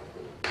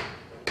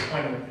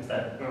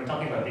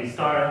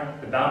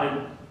 the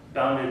bounded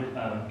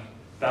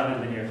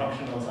linear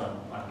functionals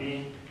on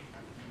B,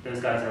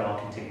 those guys are all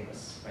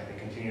continuous, right? They're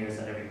continuous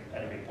at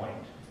every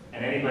point.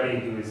 And anybody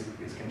who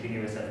is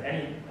continuous at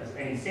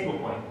any single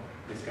point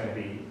is going to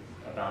be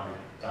a bounded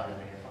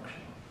linear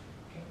function.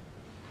 Okay.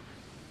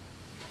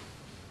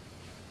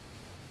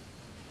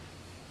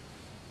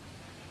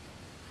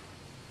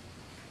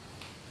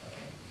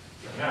 Okay.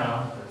 So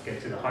now let's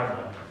get to the hard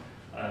one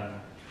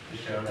to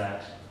show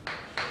that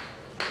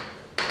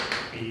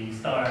B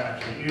star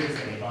actually is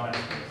a Banach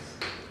space.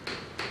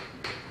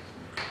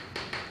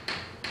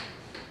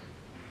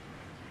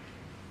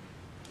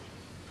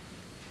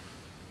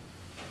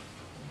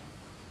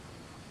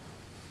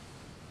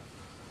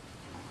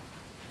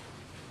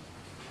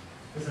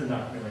 This is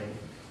not really,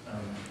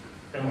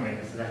 don't worry,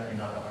 this is actually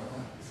not the hard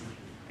one. This is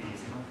the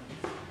easy one.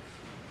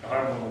 The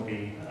hard one will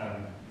be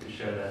to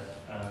show that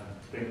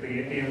the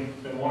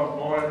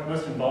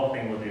most involved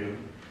thing we'll do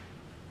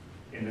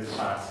in this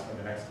class, or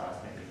the next class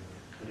maybe,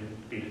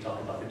 would be to talk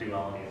about the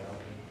duality of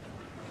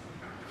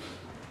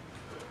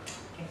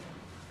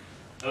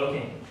LP.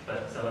 Okay,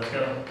 but so let's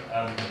go.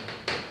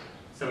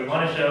 So we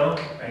want to show,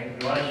 right?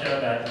 We want to show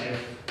that if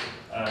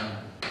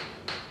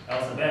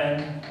L sub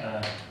n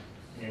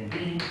in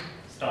B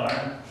star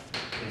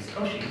is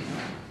Cauchy,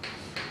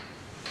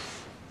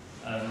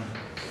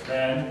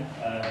 then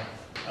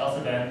L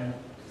sub n,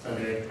 so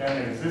then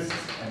there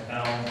exists an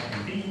L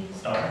in B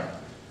star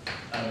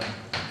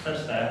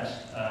such that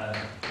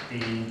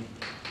the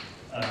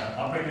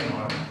operator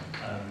norm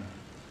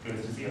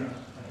goes to 0. Right?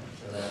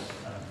 So that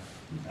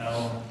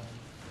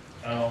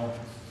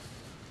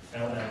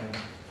Ln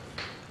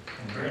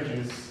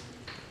converges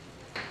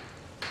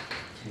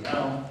to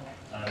L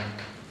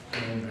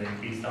in the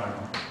B star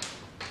norm,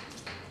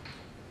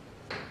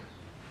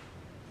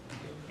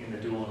 in the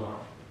dual norm.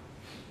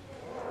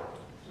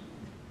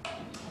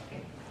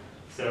 Okay.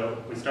 So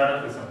we start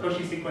off with some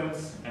Cauchy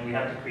sequence, and we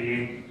have to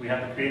create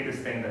this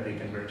thing that they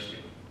converge to.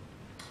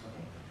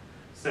 Okay.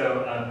 So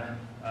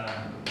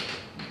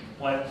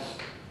what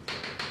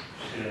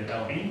should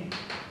L be?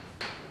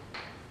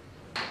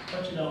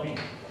 What should L be?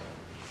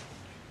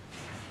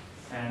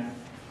 And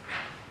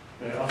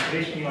the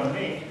observation you want to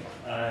make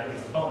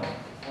is the following.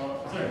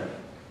 Well, observe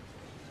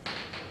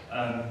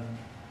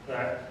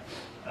that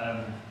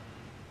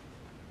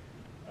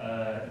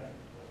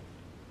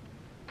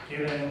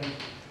given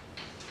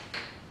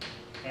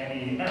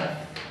any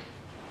f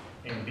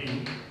in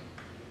B,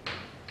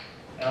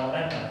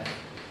 Lnf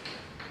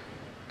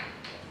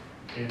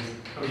is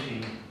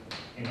Cauchy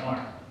in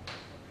R.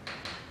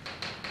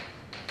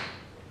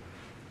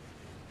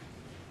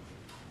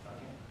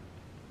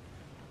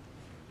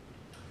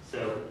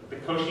 So the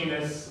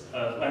Cauchiness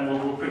of, and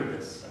we'll prove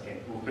this. Okay,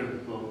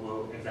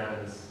 we'll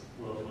examine this.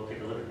 We'll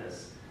take a look at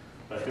this.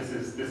 But this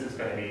is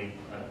going to be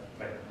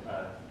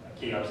a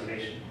key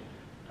observation,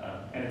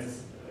 and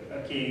it's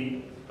a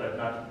key but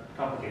not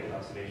complicated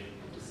observation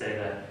to say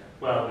that,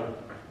 well,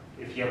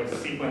 if you have a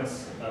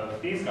sequence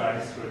of these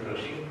guys who are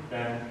Cauchy,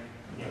 then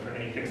for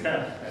any fixed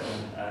f, then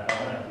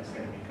Lnf is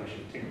going to be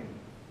Cauchy too.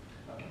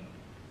 Okay.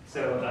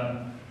 So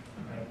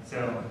right.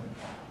 So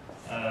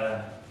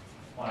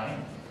why?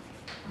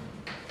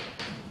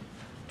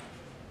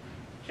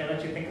 Shall I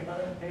let you think about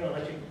it? Maybe I'll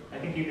let you. I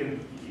think you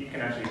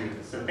can actually do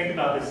this. So think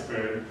about this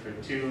for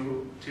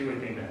 2 or 3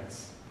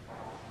 minutes.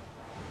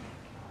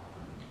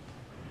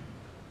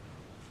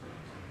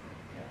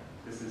 Yeah,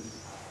 this is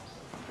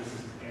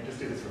yeah, just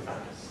do this for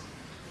practice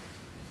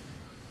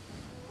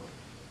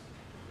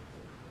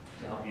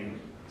to help you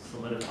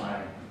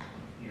solidify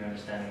your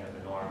understanding of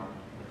the norm of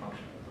the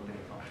function, of the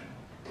linear function.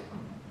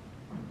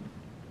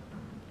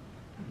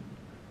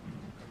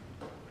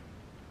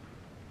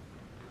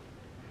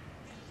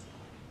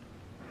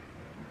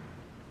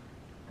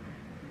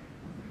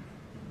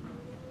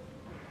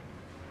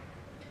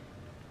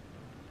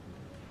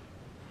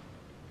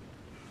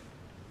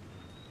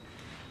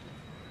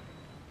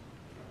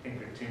 I think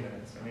for 2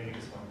 minutes, or maybe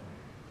just 1 minute.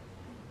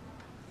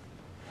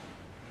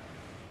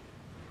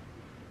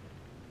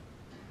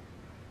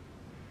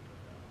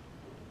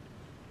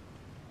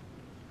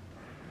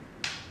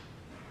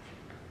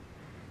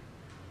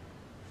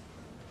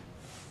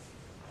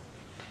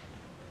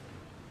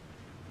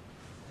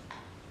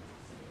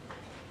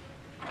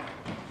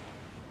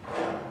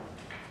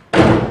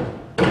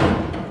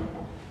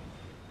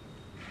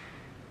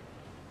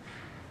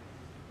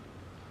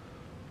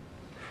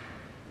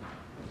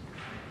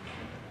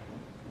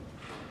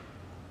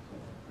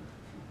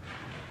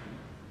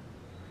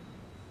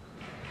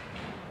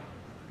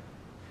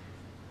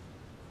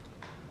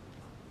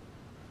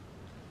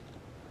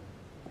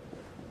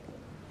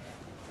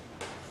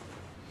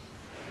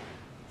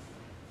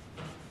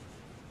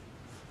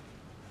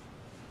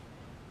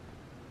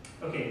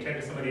 Okay, turn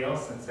to somebody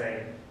else and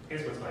say,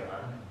 here's what's going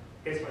on.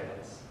 Here's what it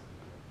is.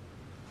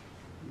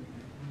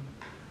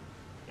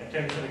 Yeah,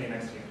 turn to somebody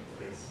next to you,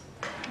 please.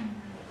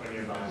 Or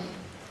nearby.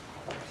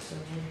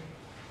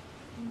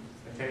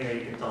 And tell me how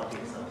you can talk to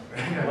yourself.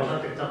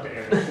 Right? Talk to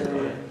Eric.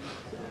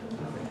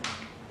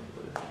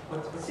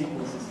 What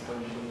sequence is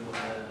function?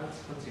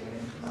 What's your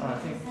name? I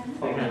think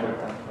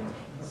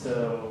so,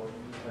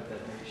 what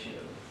that ratio.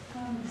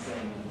 Um,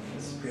 Saying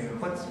the supreme.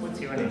 What's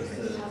your name?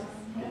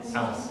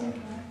 else.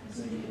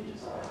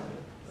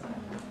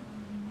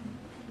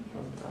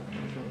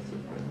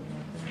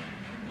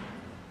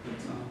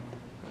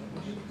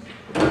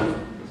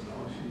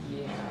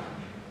 Yeah.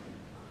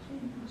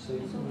 So you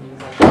mean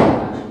like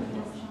that.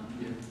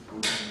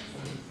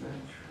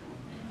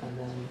 And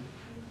then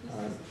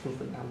since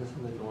the now this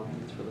in the north,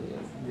 it's really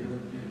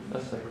a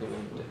circle of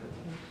different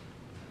things.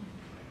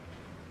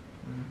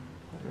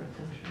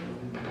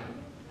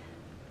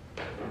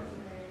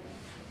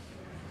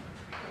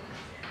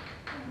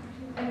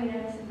 I mean, I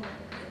see.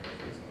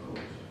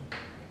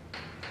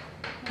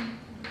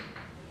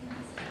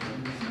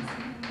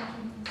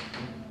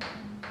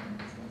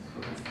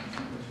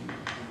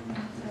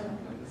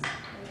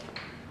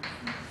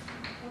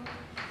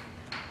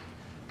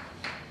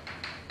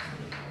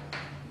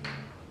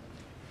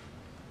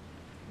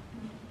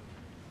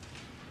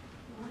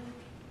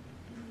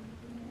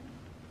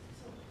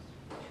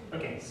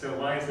 Okay, so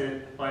why is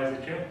it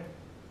true?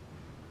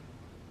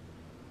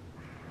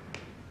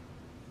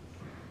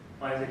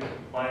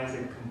 Why is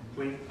it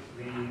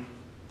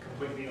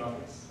completely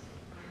obvious?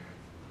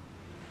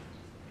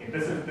 Okay,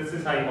 this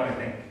is how you want to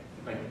think.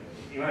 Like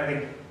you want to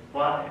think,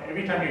 why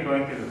every time you're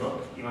going through the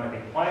book, you want to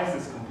think, why is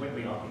this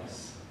completely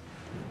obvious?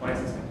 Why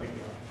is this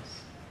completely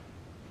obvious?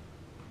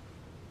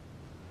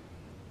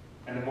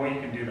 And the more you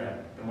can do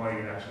that, the more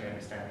you're actually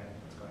understanding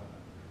what's going on.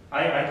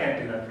 I can't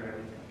do that for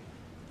everything.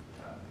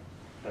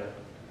 But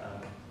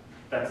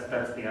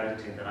that's the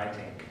attitude that I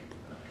take.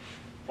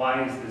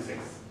 Why is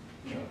this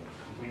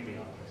completely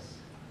obvious?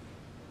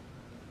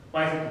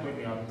 Why is it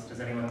completely obvious?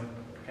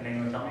 Can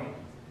anyone tell me?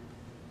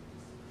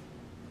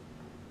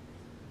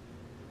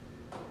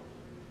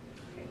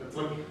 Okay, let's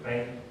look,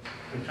 right?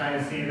 We're trying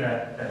to see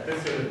that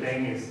this sort of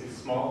thing is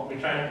small. We're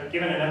trying to,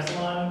 given an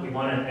epsilon, we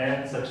want an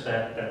n such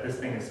that this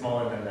thing is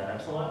smaller than that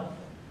epsilon,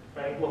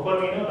 right? Well, what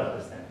do you know about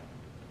this thing?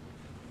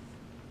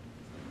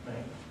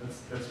 Right?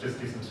 Let's just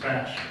do some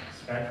scratch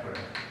work.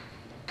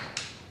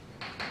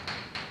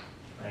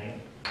 Right?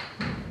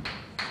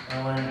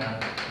 ln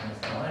f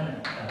minus ln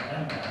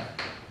mf.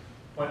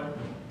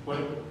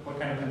 What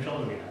kind of control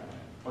do we have?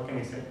 What can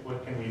we say?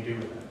 What can we do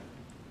with that?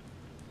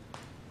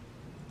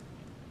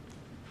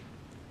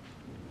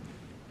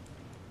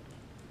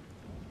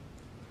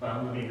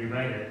 Well, let me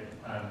rewrite it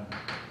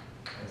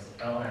as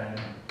ln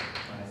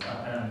minus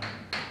lm.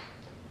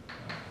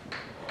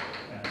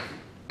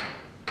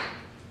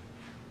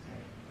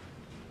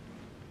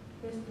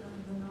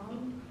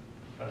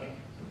 Okay,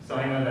 so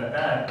I know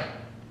that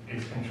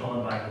is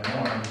controlled by the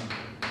norm,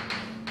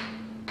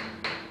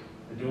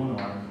 the dual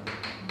norm,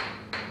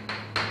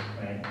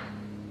 right?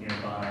 Here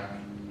Banach,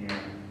 here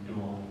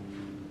dual,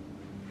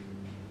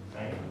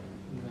 right?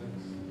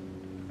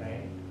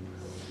 Right?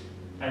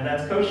 And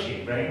that's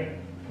Cauchy, right?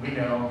 We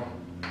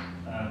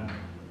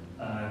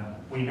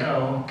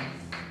know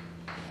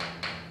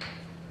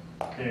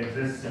there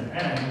exists an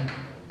n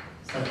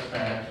such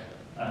that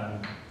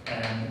n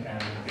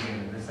and the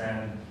beginning of this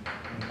n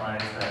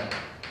implies that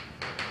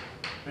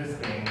this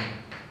thing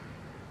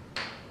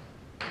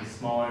is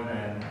smaller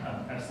than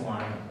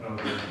epsilon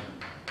over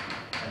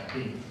fp.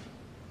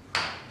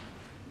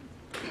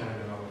 Smaller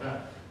than over that.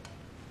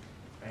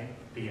 Right?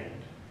 The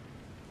end.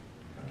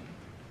 Okay.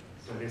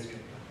 So it is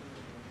good.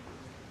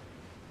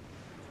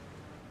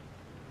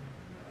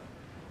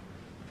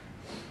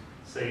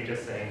 So you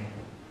just say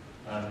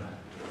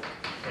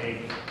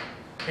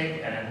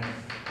take n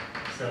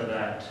so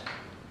that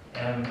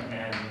m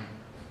n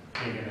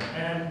bigger than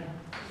n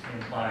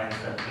implies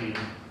that the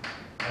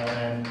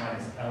ln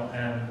minus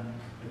lm,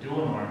 the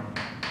dual norm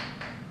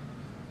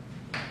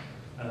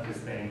of this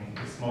thing,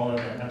 is smaller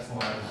than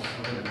epsilon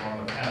over the norm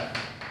of f,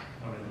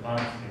 over the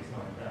Banach space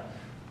norm of f.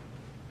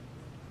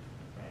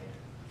 Right?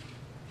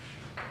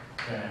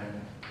 Then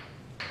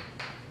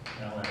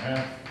ln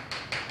f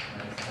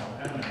minus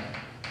lm f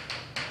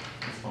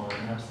is smaller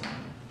than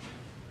epsilon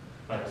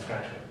by the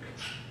scratch work.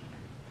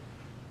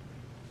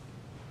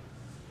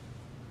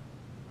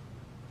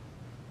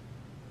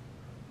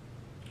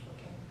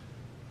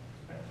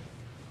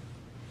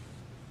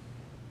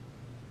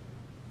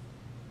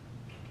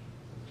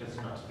 Just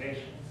an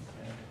observation.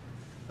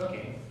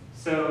 Okay,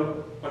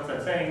 so what's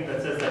that saying?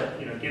 That says that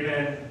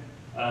given,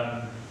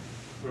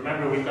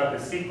 remember we've got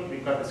this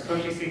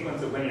Cauchy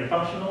sequence of linear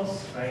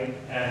functionals, right?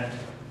 And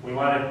we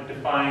want to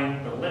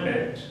define the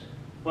limit.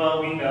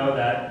 Well, we know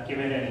that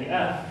given any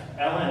f,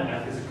 ln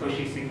f is a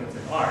Cauchy sequence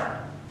in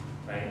R,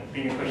 right?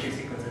 Being a Cauchy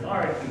sequence in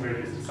R, it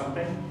converges to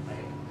something,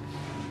 right?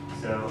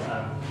 So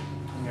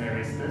I'm going to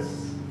erase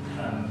this.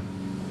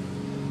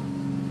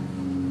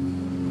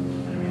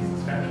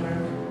 Scratch work.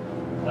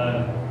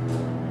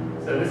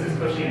 So this is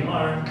Cauchy in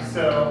R,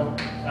 so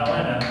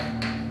ln f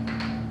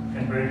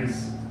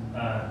converges,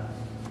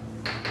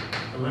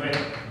 the limit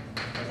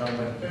as L less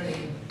than 30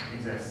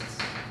 exists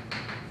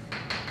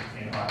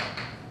in R,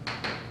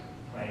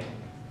 right?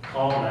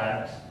 Call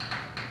that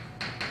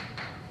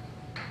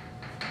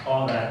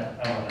ln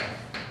f.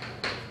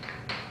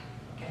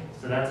 Okay,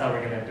 so that's how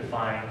we're going to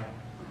define,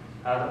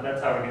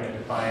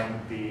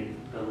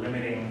 the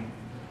limiting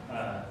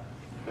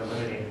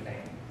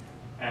thing.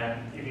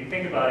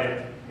 about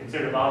it, it's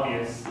sort of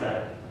obvious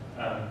that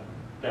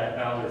that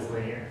L is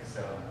linear.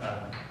 So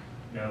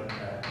note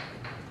that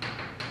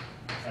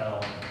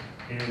L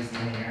is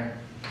linear.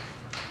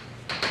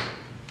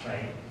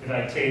 Right? If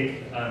I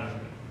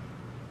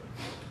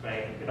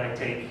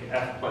take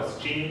f plus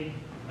g,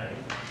 right?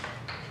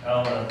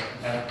 L of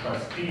f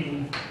plus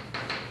g.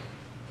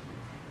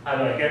 How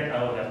do I get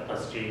L of f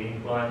plus g?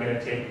 Well, I'm going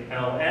to take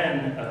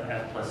Ln of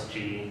f plus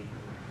g,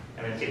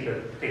 and then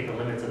take the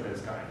limits of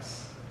those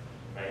guys,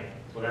 right?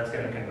 So that's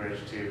going to converge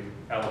to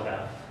L of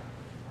f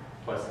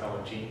plus L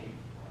of g,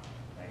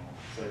 right?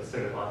 So it's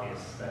sort of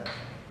obvious that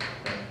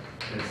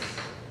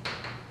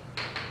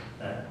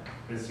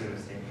this sort of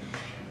statement is true.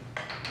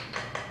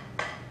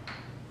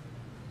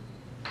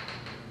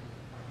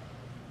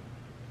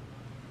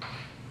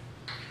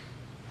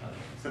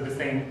 So this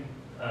thing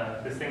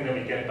that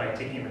we get by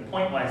taking the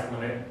pointwise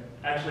limit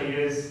actually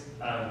is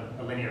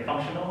a linear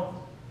functional,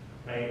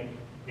 right?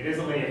 It is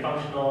a linear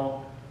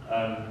functional.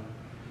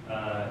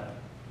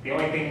 The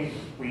only thing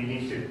we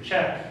need to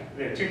check,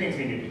 there are two things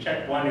we need to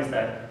check. One is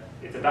that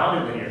it's a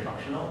bounded linear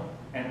functional,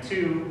 and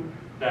two,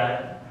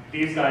 that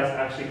these guys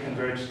actually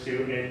converge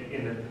to it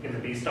in the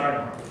B star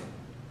norm.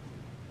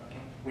 Okay.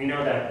 We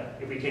know that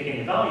if we take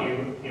any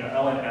value,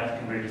 Ln f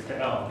converges to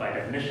L by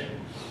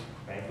definition,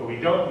 right? But we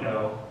don't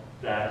know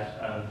that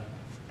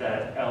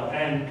that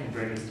Ln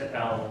converges to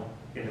L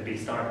in the B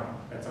star norm.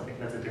 That's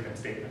a different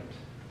statement,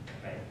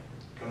 right?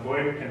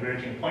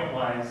 Converging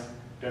pointwise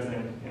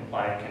doesn't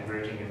imply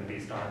converging in the B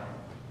star norm.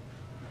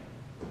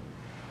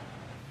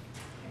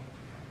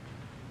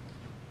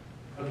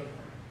 Okay,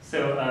 so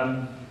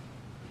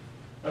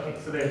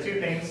so there are two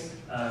things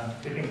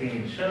we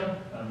need to show.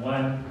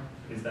 One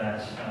is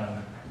that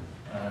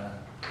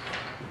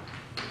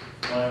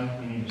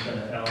we need to show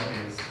that L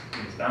is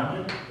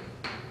bounded.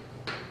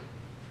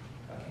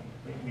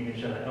 We need to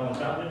show that L is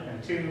bounded,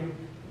 and two,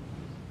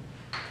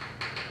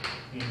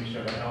 we need to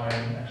show that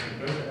Ln actually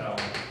goes to L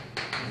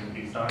in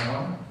the B star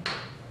norm.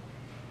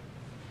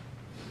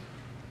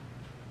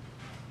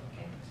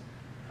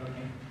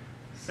 Okay.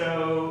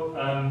 So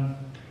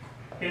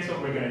here's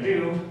what we're going to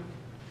do.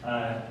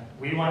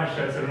 We want to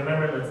show. So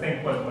remember, let's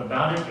think what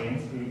bounded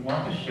means. We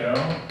want to show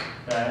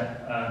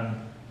that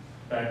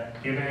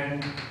that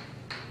given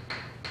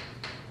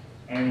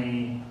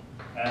any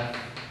f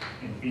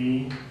in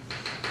B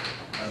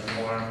of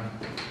norm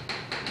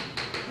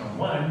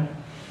 1,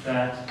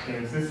 that there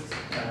exists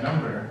a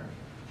number,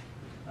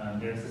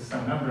 there exists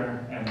some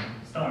number n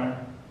star,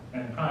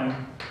 n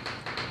prime,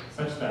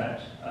 such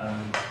that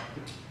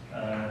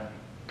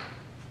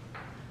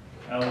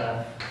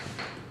LF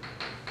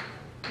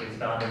is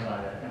bounded by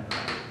that n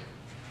prime.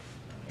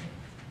 Okay.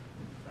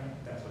 Right?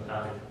 That's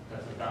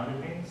what bounded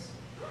means.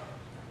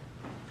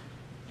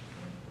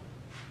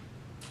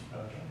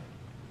 Okay.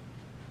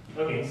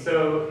 Okay,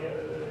 so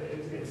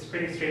it's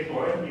pretty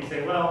straightforward. You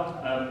say,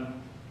 well,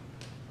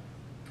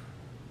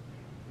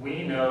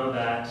 we know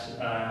that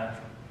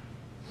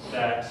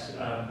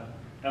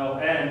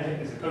Ln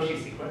is a Cauchy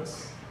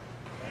sequence,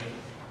 right?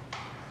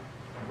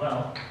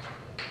 Well,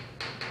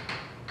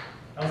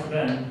 L sub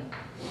n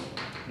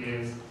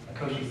is a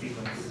Cauchy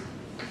sequence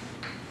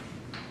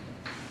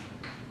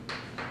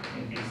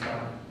in B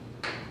star,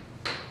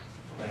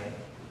 right?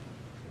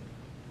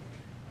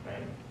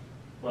 Right.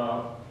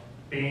 Well,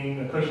 being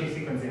a Cauchy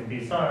sequence in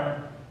B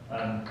star,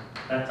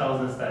 that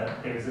tells us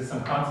that there exists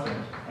some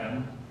constant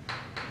m.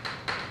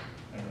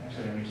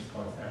 Actually, let me just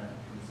call this m.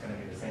 It's going to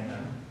be the same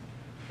m.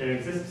 There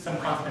exists some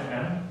constant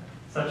m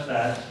such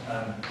that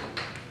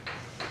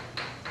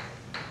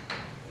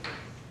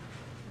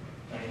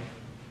right,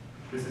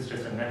 this is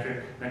just a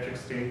metric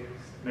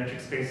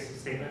space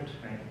statement.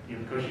 Right? You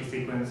have a Cauchy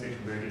sequence, it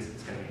converges,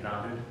 it's going to be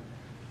bounded.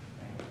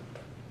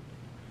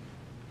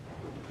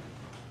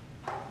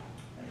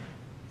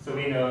 So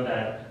we know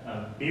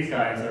that these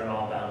guys are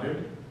all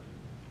bounded,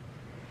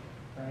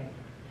 right?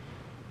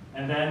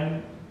 And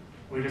then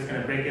we're just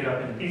going to break it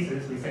up into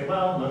pieces. We say,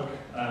 well, look,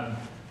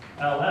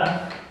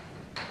 LF,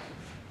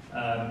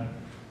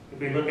 if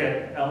we look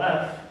at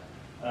LF,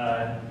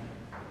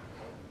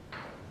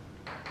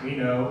 we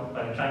know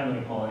by the triangle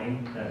inequality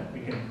that we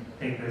can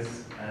take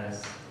this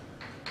as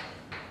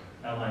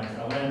L minus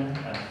Ln,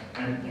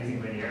 and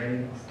using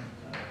linearity,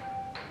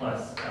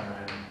 plus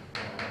Ln.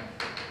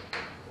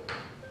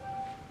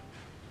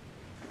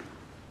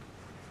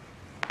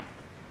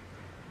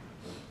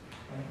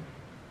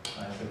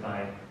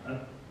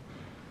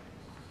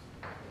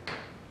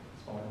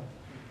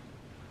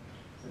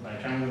 So by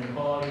triangle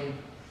inequality,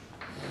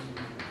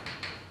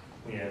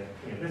 we have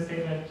this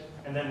statement,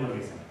 and then what do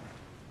we say?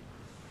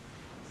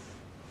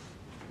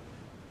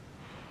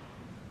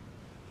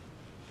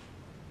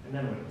 And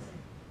then what do we say?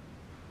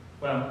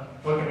 Well,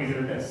 what can we do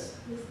with this?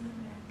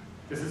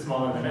 This is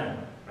smaller than n,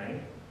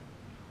 right?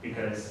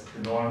 Because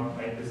the norm,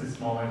 right, this is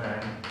smaller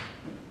than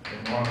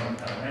the norm of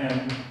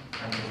Ln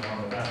times the norm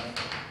of f.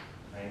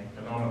 Right?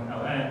 The norm of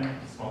Ln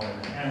is smaller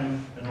than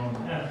m, the norm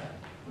of f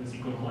was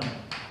equal to 1. Right?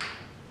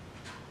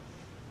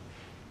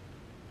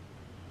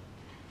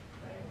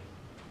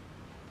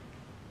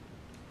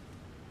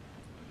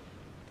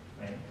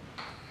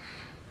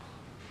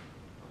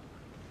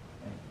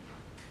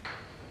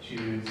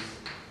 choose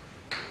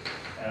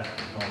f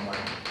norm 1.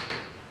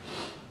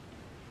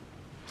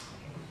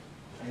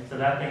 Okay, so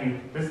that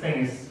thing, this thing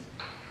is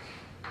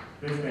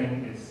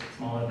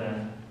smaller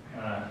than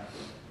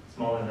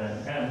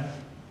m,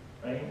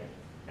 right?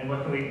 And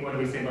what do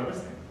we say about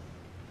this thing?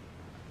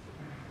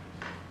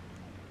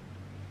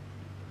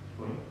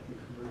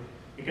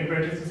 It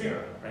converges to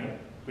 0, right?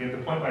 We have the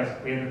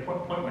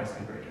pointwise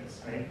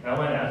convergence, right?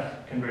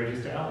 Ln(f)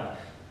 converges to Lf, right?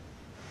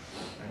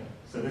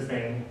 So this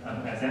thing,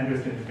 as n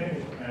goes to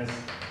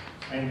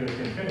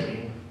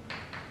infinity,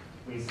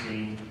 we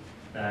see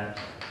that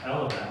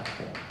L of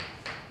f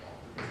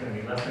is going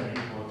to be less than or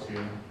equal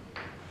to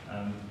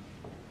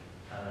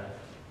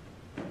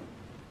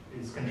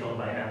is controlled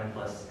by m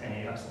plus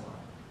any epsilon.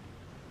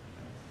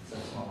 So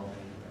smaller than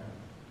m.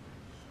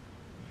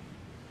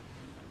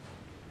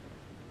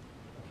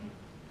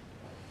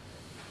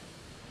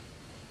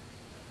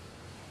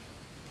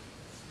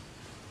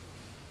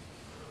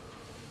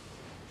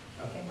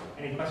 Okay,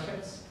 any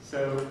questions?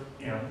 So,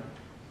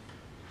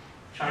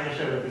 trying to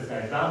show that this guy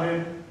is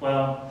bounded.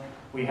 Well,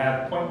 we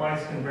have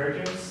pointwise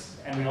convergence,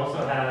 and we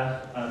also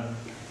have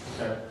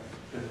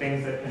the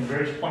things that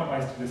converge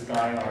pointwise to this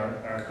guy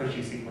are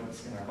Cauchy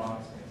sequence in our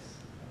Banach space.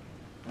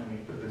 And we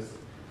put this,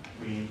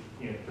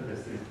 put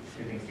this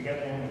two things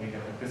together, and we know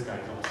that this guy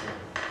is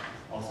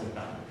also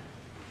bounded.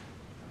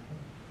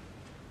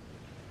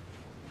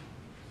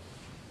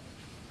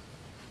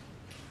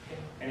 Okay.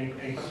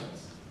 Any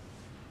questions?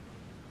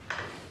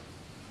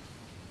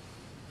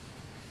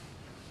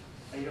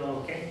 Are you all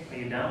okay? Are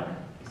you down?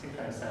 You seem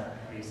kind of sad.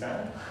 Are you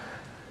sad?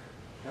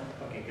 No?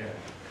 Okay, good.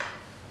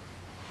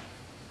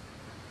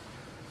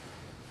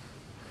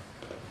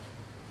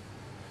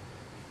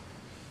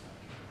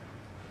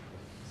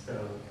 So,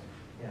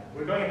 yeah,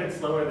 we're going a bit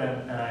slower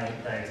than I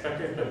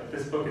expected, but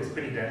this book is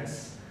pretty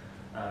dense.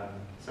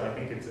 So I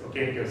think it's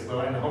okay to go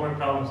slow. And the homework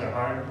problems are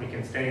hard. We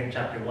can stay in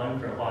chapter 1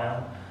 for a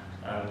while,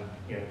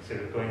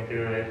 sort of going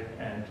through it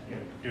and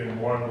doing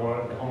more and more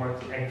of the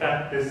homework. In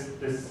fact,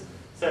 this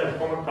set of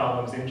homework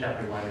problems in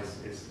chapter 1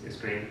 is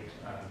great.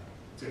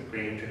 It's a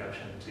great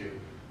introduction to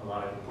a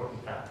lot of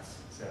important facts.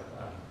 So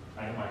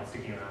I don't mind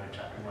sticking around in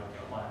chapter 1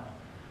 for a while.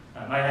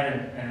 I had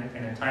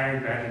an entire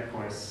graduate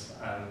course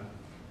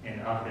in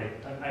algebraic.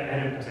 I had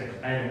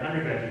an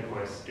undergraduate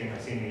course during my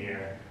senior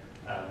year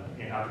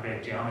in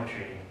algebraic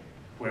geometry,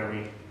 where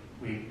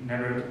we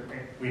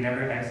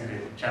never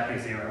exited chapter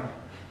 0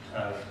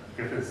 of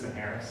Griffiths and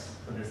Harris.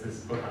 So there's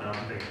this book on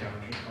algebraic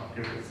geometry called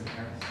Griffiths and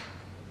Harris.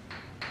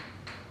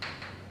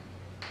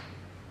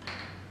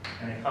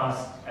 And it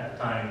cost, at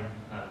the time,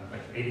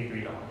 like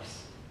 $83,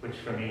 which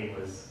for me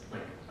was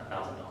like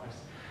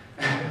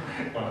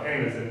 $1,000. Well,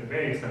 anyway, it's a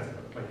very expensive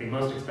book, like the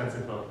most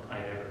expensive book I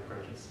ever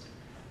purchased.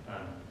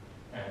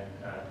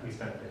 We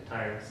spent the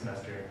entire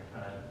semester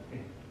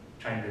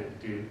trying to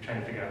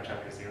figure out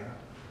chapter 0.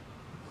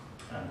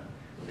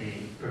 The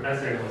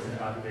professor was an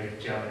algebraic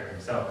geometer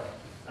himself,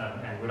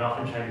 and would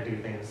often try to do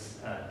things,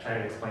 try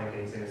to explain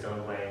things in his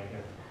own way,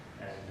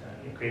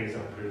 and create his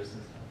own proofs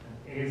and stuff.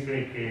 And he was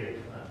very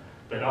creative,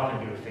 but often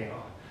he would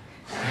fail.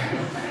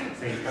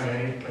 So he'd come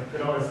in, he'd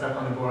put all this stuff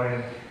on the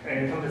board, and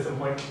he'd come to some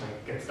point,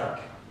 like, get stuck.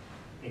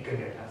 He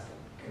couldn't get past it.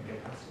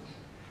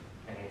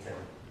 And he'd say,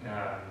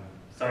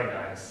 sorry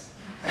guys.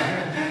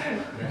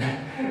 and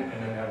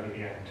then that would be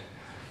the end.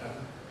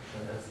 So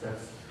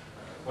that's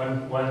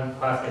one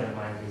classmate of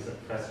mine who's a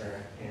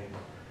professor in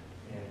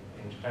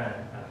Japan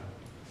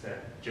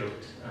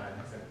joked,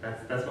 said,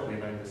 that's what we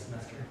learned this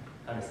semester.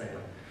 How to say,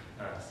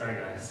 sorry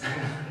guys. No,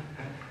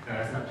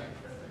 that's not true.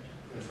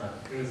 It was not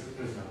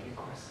a good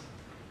course.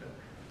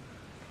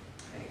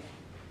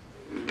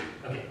 Anyway.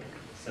 Okay,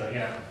 so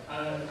yeah, I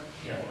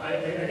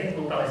think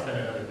we'll probably spend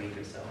another week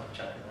or so on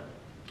chapter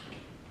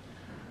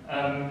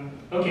 1.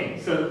 Okay,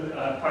 so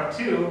part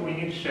 2, we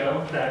need to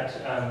show that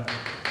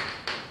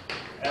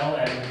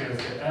Ln goes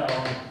to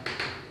L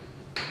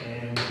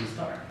in B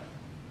star.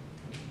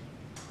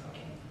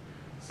 Okay,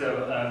 so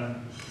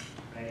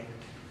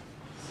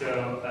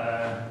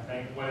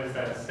what does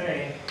that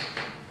say?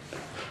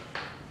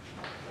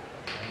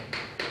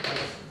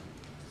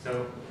 So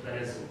that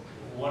is,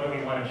 what do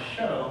we want to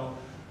show?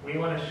 We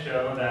want to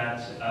show that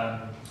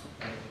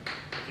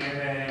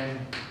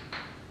given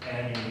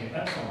any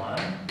epsilon,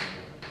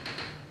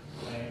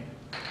 right?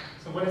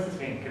 So what does this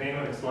mean? Can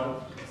anyone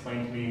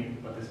explain to me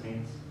what this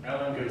means?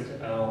 Ln goes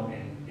to L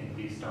in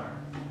B star.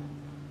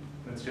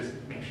 Let's just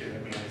make sure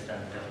that we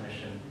understand the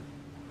definition.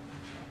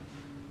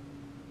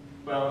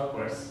 Well, of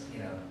course,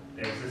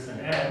 there exists an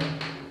n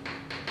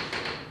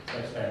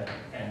such that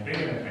n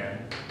bigger than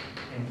n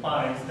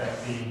implies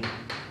that the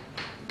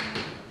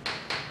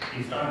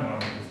B star norm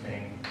of this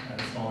thing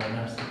is smaller than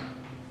epsilon.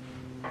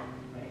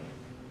 Right?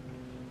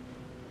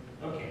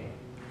 Okay,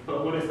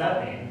 but what does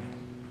that mean?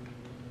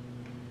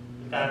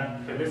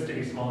 That for this to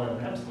be smaller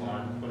than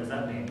epsilon, what does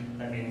that mean?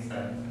 That means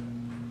that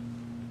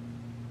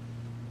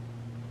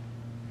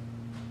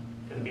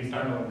for the B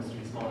star norm of this to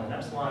be smaller than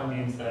epsilon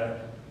means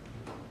that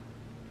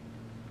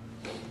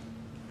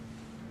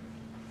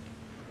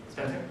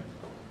Spencer?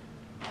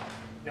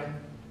 Yep.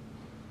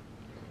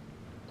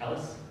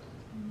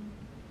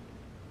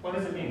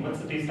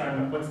 what's the B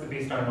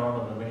star norm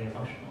of the linear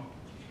functional?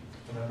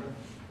 Remember?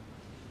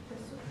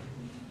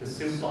 The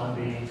soup on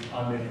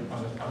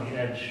the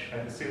edge,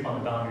 right? The soup on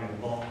the boundary of the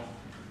ball.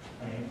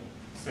 Right?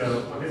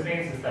 So what this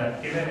means is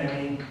that given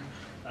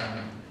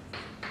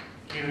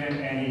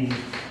any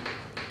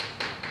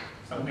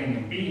something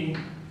in B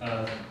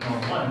of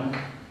norm 1,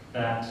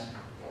 that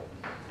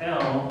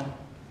Ln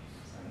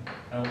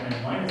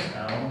minus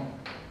L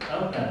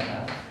of that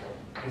F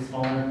is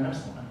smaller than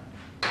epsilon.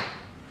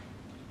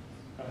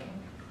 Okay.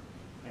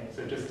 Right,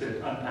 so just to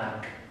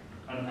unpack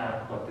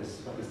what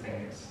this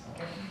thing is.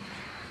 Okay.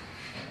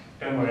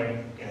 Don't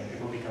worry, it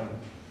will become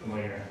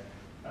familiar,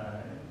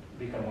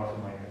 become more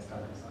familiar as time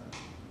goes on.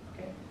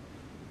 Okay.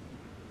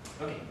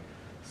 Okay.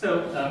 So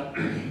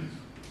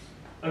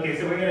okay,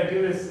 so we're going to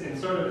do this in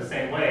sort of the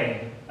same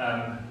way.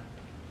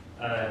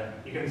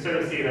 You can sort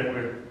of see that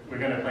we're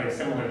going to play a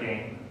similar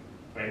game,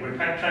 right? We're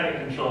trying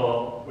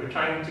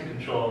to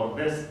control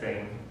this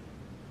thing,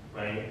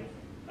 right?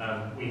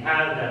 We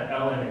have that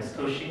Ln is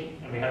Cauchy,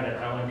 and we have that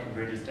Ln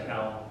converges to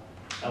L.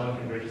 Ln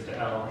converges to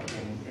L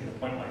in the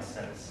pointwise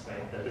sense,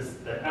 right? That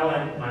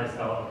Ln minus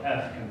L of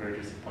F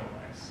converges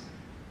pointwise.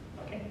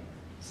 Okay.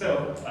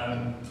 So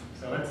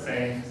let's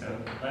say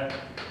let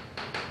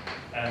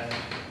F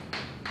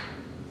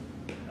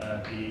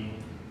be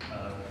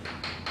of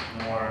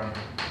norm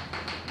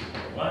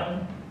equal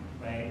 1,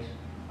 right?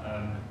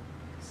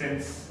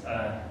 Since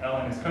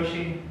Ln is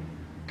Cauchy,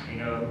 we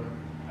know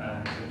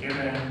so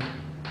given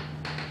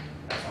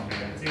epsilon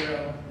greater than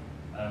 0,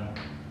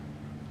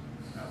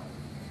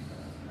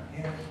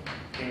 here,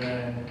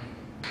 given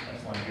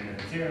epsilon greater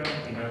than 0,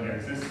 we know there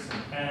exists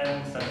an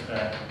n such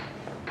that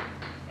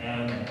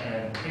m and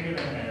n bigger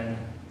than n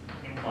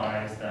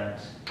implies that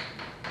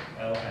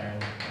Ln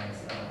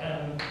minus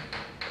Lm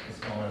is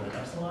smaller than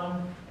epsilon,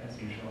 as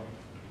usual.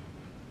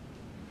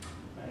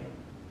 Right?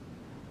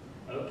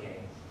 Okay.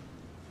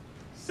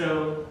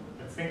 So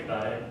let's think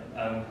about it.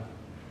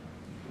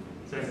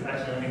 So it's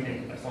actually, let me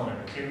take epsilon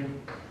over 2. And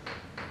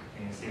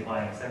you'll see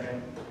why in a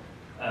second.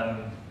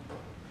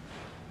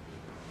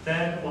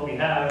 Then what we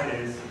have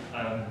is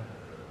over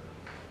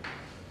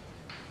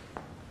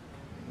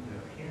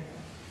here.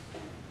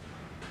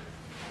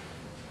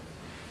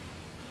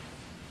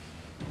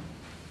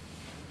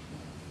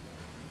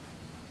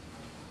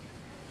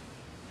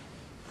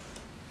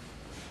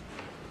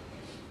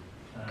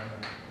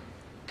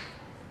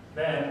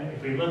 Then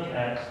if we look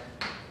at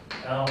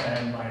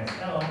Ln minus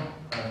L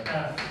of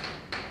F,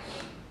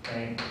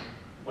 right?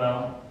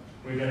 Well,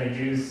 we're going to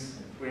use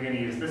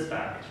this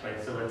fact,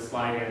 right? So let's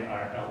slide in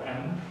our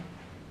Lm,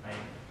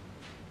 right?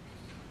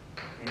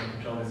 We can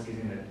control this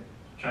using the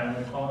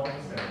triangle equality.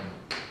 So,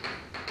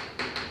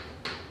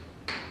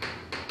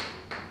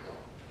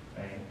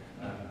 right?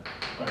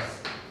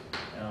 Plus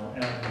Lm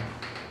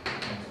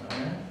minus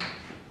Ln.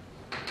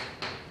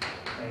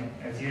 Right?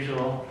 As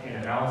usual in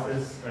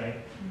analysis, right?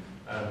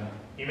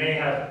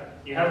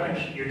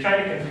 You're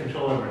trying to get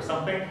control over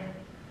something,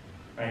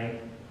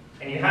 right?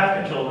 And you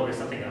have control over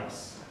something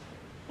else.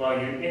 Well,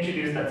 you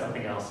introduce that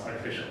something else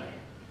artificially,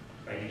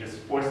 right? You just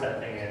force that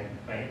thing in,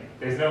 right?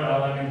 There's no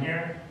Lm in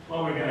here.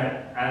 Well, we're going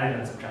to add it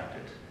and subtract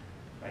it,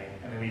 right?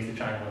 And then we use the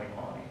triangle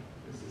inequality.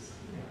 This is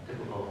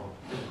typical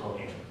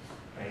game,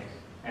 right?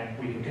 And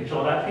we can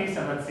control that piece,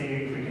 and let's see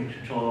if we can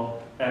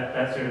control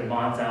that sort of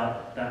mods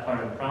out that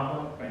part of the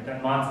problem, right?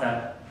 That mods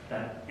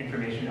that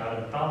information out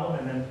of the problem,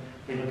 and then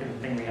we look at the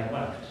thing we have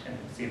left and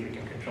see if we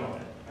can control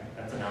it, right?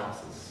 That's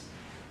analysis.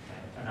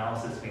 Right?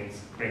 Analysis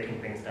means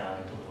breaking things down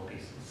into little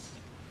pieces.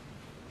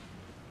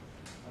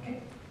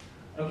 Okay?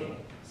 Okay.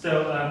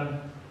 So,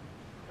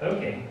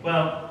 okay,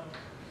 well,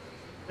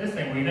 this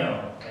thing we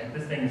know, right?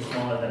 This thing is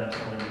smaller than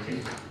epsilon over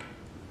 2,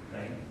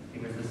 right?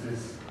 Because this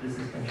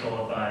is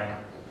controlled by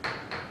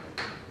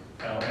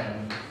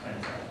Ln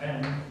minus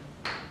Ln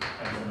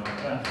times the norm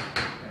of F,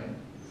 right?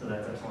 So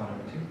that's epsilon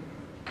over 2.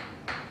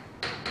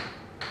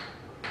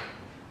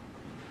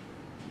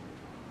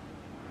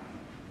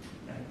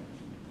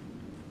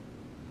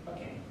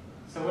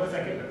 So what does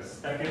that give us?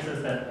 That gives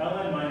us that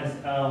Ln minus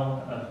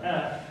L of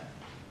F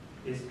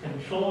is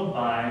controlled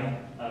by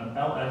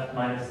Lf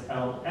minus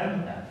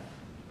Lmf,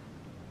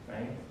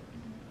 right?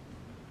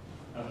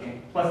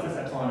 Okay, plus this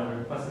epsilon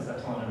over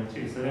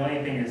 2. So the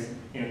only thing is,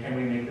 can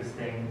we make this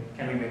thing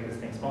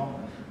small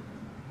enough?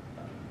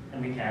 Okay.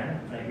 And we can,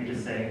 right? We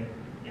just say,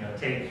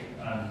 take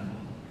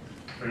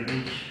for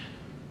each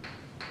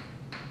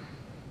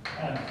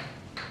f,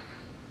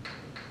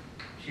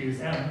 choose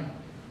m,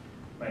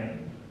 right?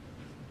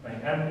 Right.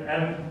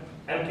 M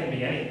can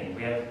be anything.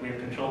 We have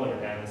control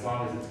over m as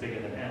long as it's bigger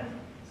than n.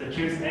 So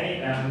choose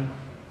any m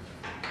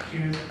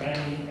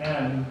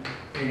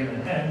bigger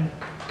than n,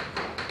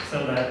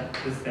 so that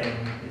this thing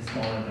is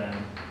smaller than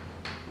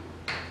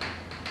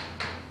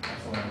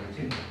epsilon over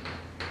 2.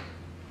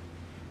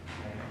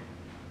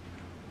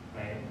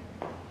 Right.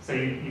 So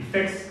you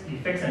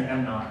fix an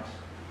m naught.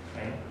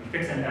 Right. You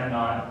fix an m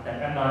naught.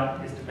 That m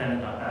naught is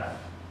dependent on f.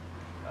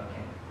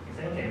 Okay. You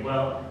say, okay,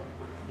 well,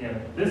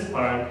 this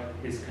part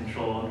is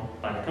controlled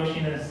by the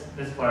Cauchiness.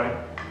 This part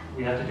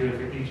we have to do it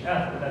for each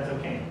f, but that's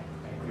okay.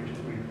 Right?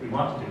 We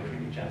want to do it for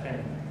each f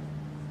anyway.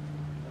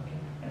 Okay.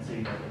 And so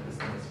you get that this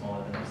thing is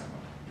smaller than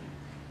epsilon.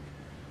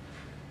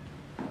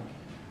 Okay.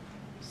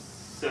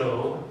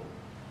 So,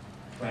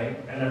 right,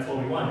 and that's what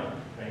we wanted.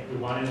 Right? We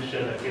wanted to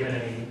show that given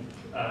any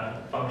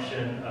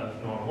function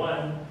of norm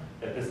 1,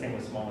 that this thing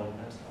was smaller than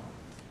epsilon.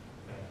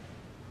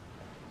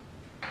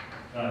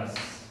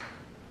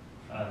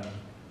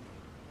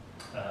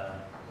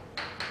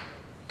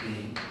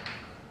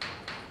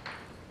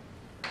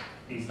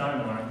 The star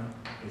norm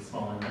is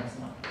smaller than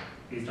epsilon.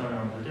 The star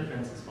norm of the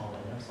difference is smaller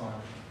than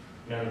epsilon.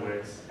 In other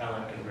words,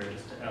 Ln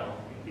converges to L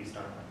in B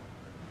star norm.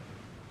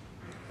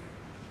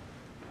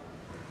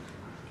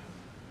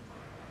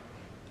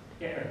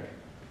 Yeah, Eric.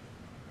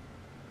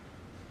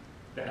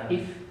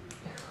 If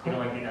you don't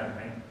like the M,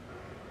 right?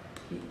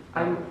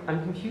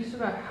 I'm confused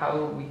about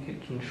how we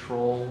could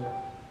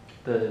control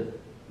the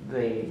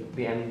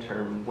n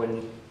term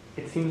when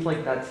it seems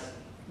like that's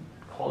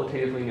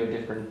qualitatively no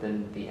different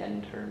than the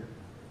n term.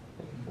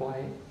 Like,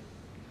 why?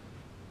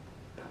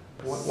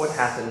 What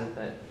happened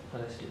that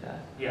let us do that?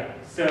 Yeah.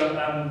 So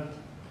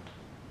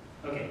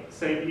okay.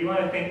 So you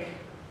want to think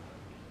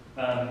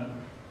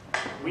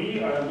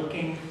we are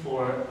looking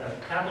for a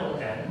capital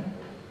N,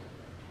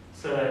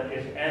 so that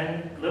if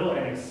little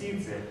n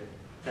exceeds it,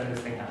 then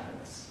this thing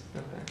happens.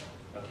 Okay.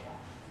 Okay.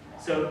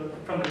 So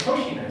from the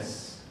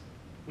Cauchiness,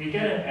 we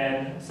get an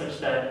n such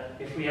that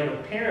if we have a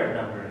pair of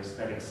numbers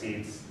that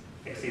exceeds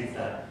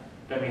that,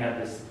 then we have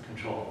this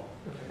control.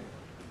 Okay.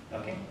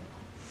 Okay.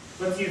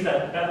 Let's use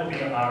that. That will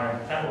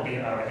be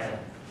our n.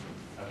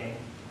 Okay.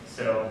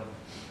 So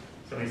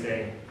we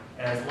say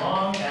as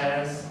long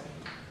as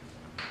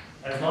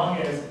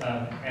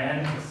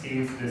n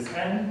exceeds this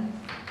n,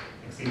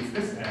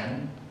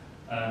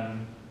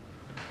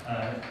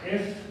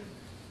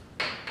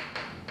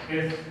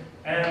 if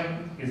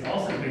m is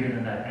also bigger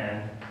than that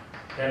n,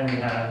 then we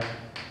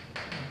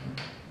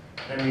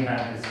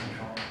have this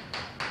control.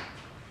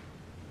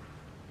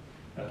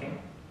 Okay?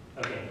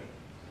 Okay.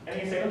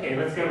 And you say, okay,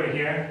 let's go over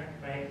here,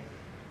 right?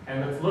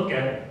 And let's look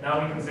at,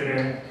 now we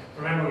consider,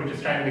 remember we're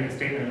just trying to make a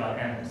statement about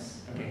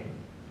n's. Okay.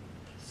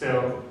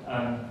 So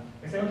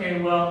we say, okay,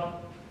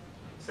 well,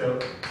 so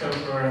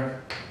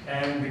for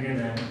n bigger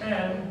than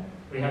n,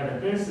 we have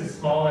that this is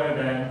smaller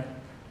than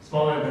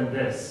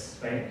this,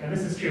 right? And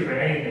this is true for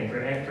anything, for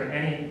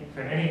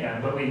any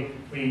m, but we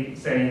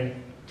say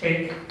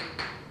take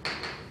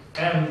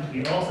m to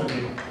be also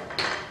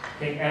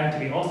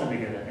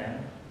bigger than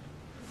n.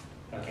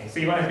 Okay, so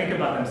you want to think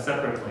about them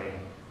separately,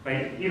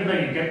 right? Even though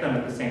you get them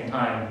at the same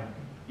time,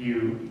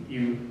 you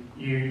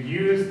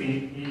use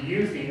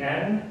the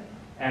n,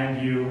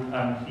 and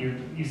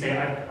you say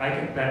I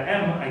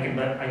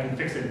can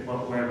fix it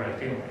wherever I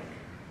feel like.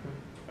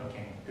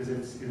 Okay, is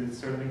it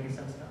sort of making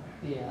sense now?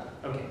 Yeah.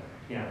 Okay.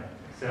 Yeah.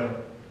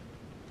 So,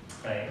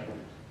 right.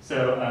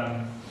 So,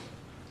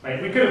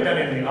 right. We could have done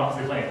it in the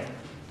opposite way,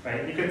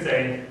 right? You could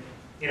say,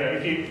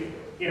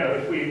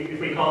 if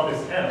we call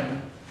this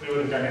m, we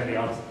would have done it the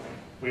opposite way.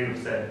 We would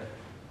have said,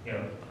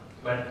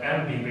 let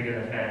m be bigger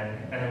than n,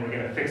 and then we're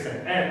going to fix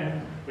an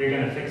n. We're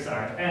going to fix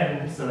our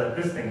n so that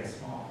this thing is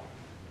small.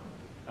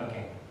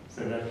 Okay.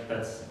 So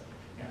that's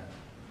yeah.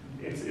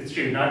 It's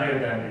true. Neither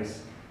of them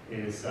is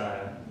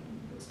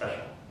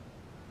special.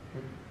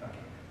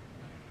 Okay.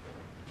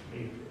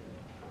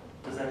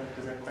 Does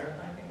that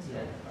clarify things?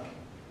 Yeah. Okay.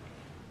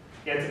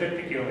 Yeah, it's a bit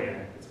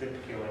peculiar.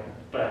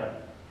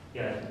 But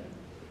yeah,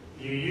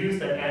 you use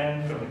the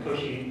n from the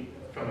Cauchy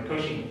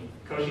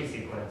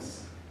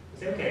sequence. You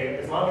say, okay,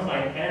 as long as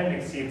my n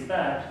exceeds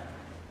that,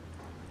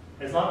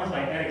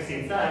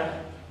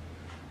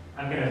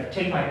 I'm gonna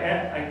take my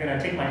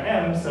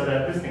m so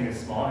that this thing is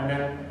small, and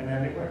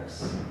then it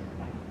works.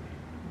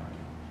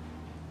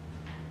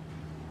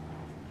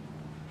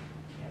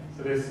 Yeah,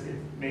 so it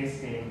may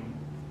seem.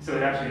 So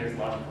it actually is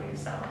logically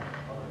sound,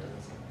 although it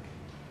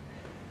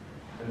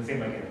doesn't seem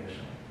like it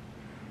initially,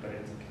 but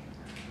it's okay.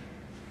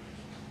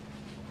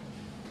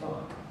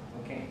 Oh,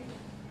 okay.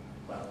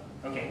 Well,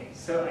 okay.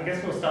 So I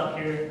guess we'll stop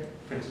here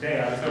for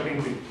today. I was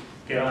hoping to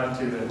get on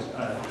to the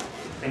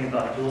thing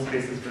about dual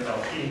spaces for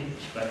LP,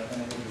 but I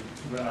think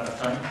we're out of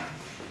time.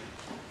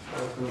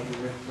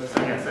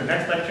 So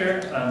next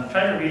lecture,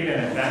 try to read in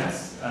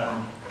advance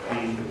the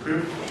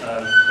proof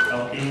of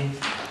LP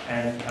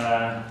and.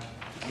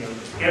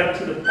 Get up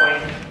to the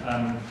point.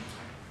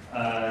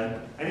 I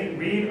think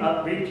read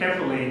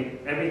carefully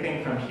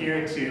everything from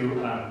here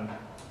to.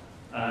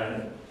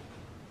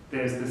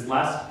 There's this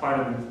last part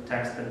of the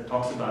text that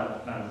talks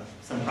about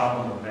some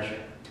problem of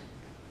measure.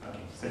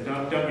 Okay, so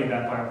don't read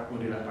that part.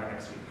 We'll do that part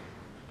next week.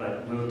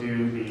 But we'll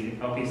do the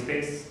LP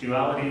space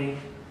duality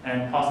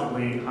and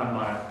possibly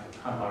Banach.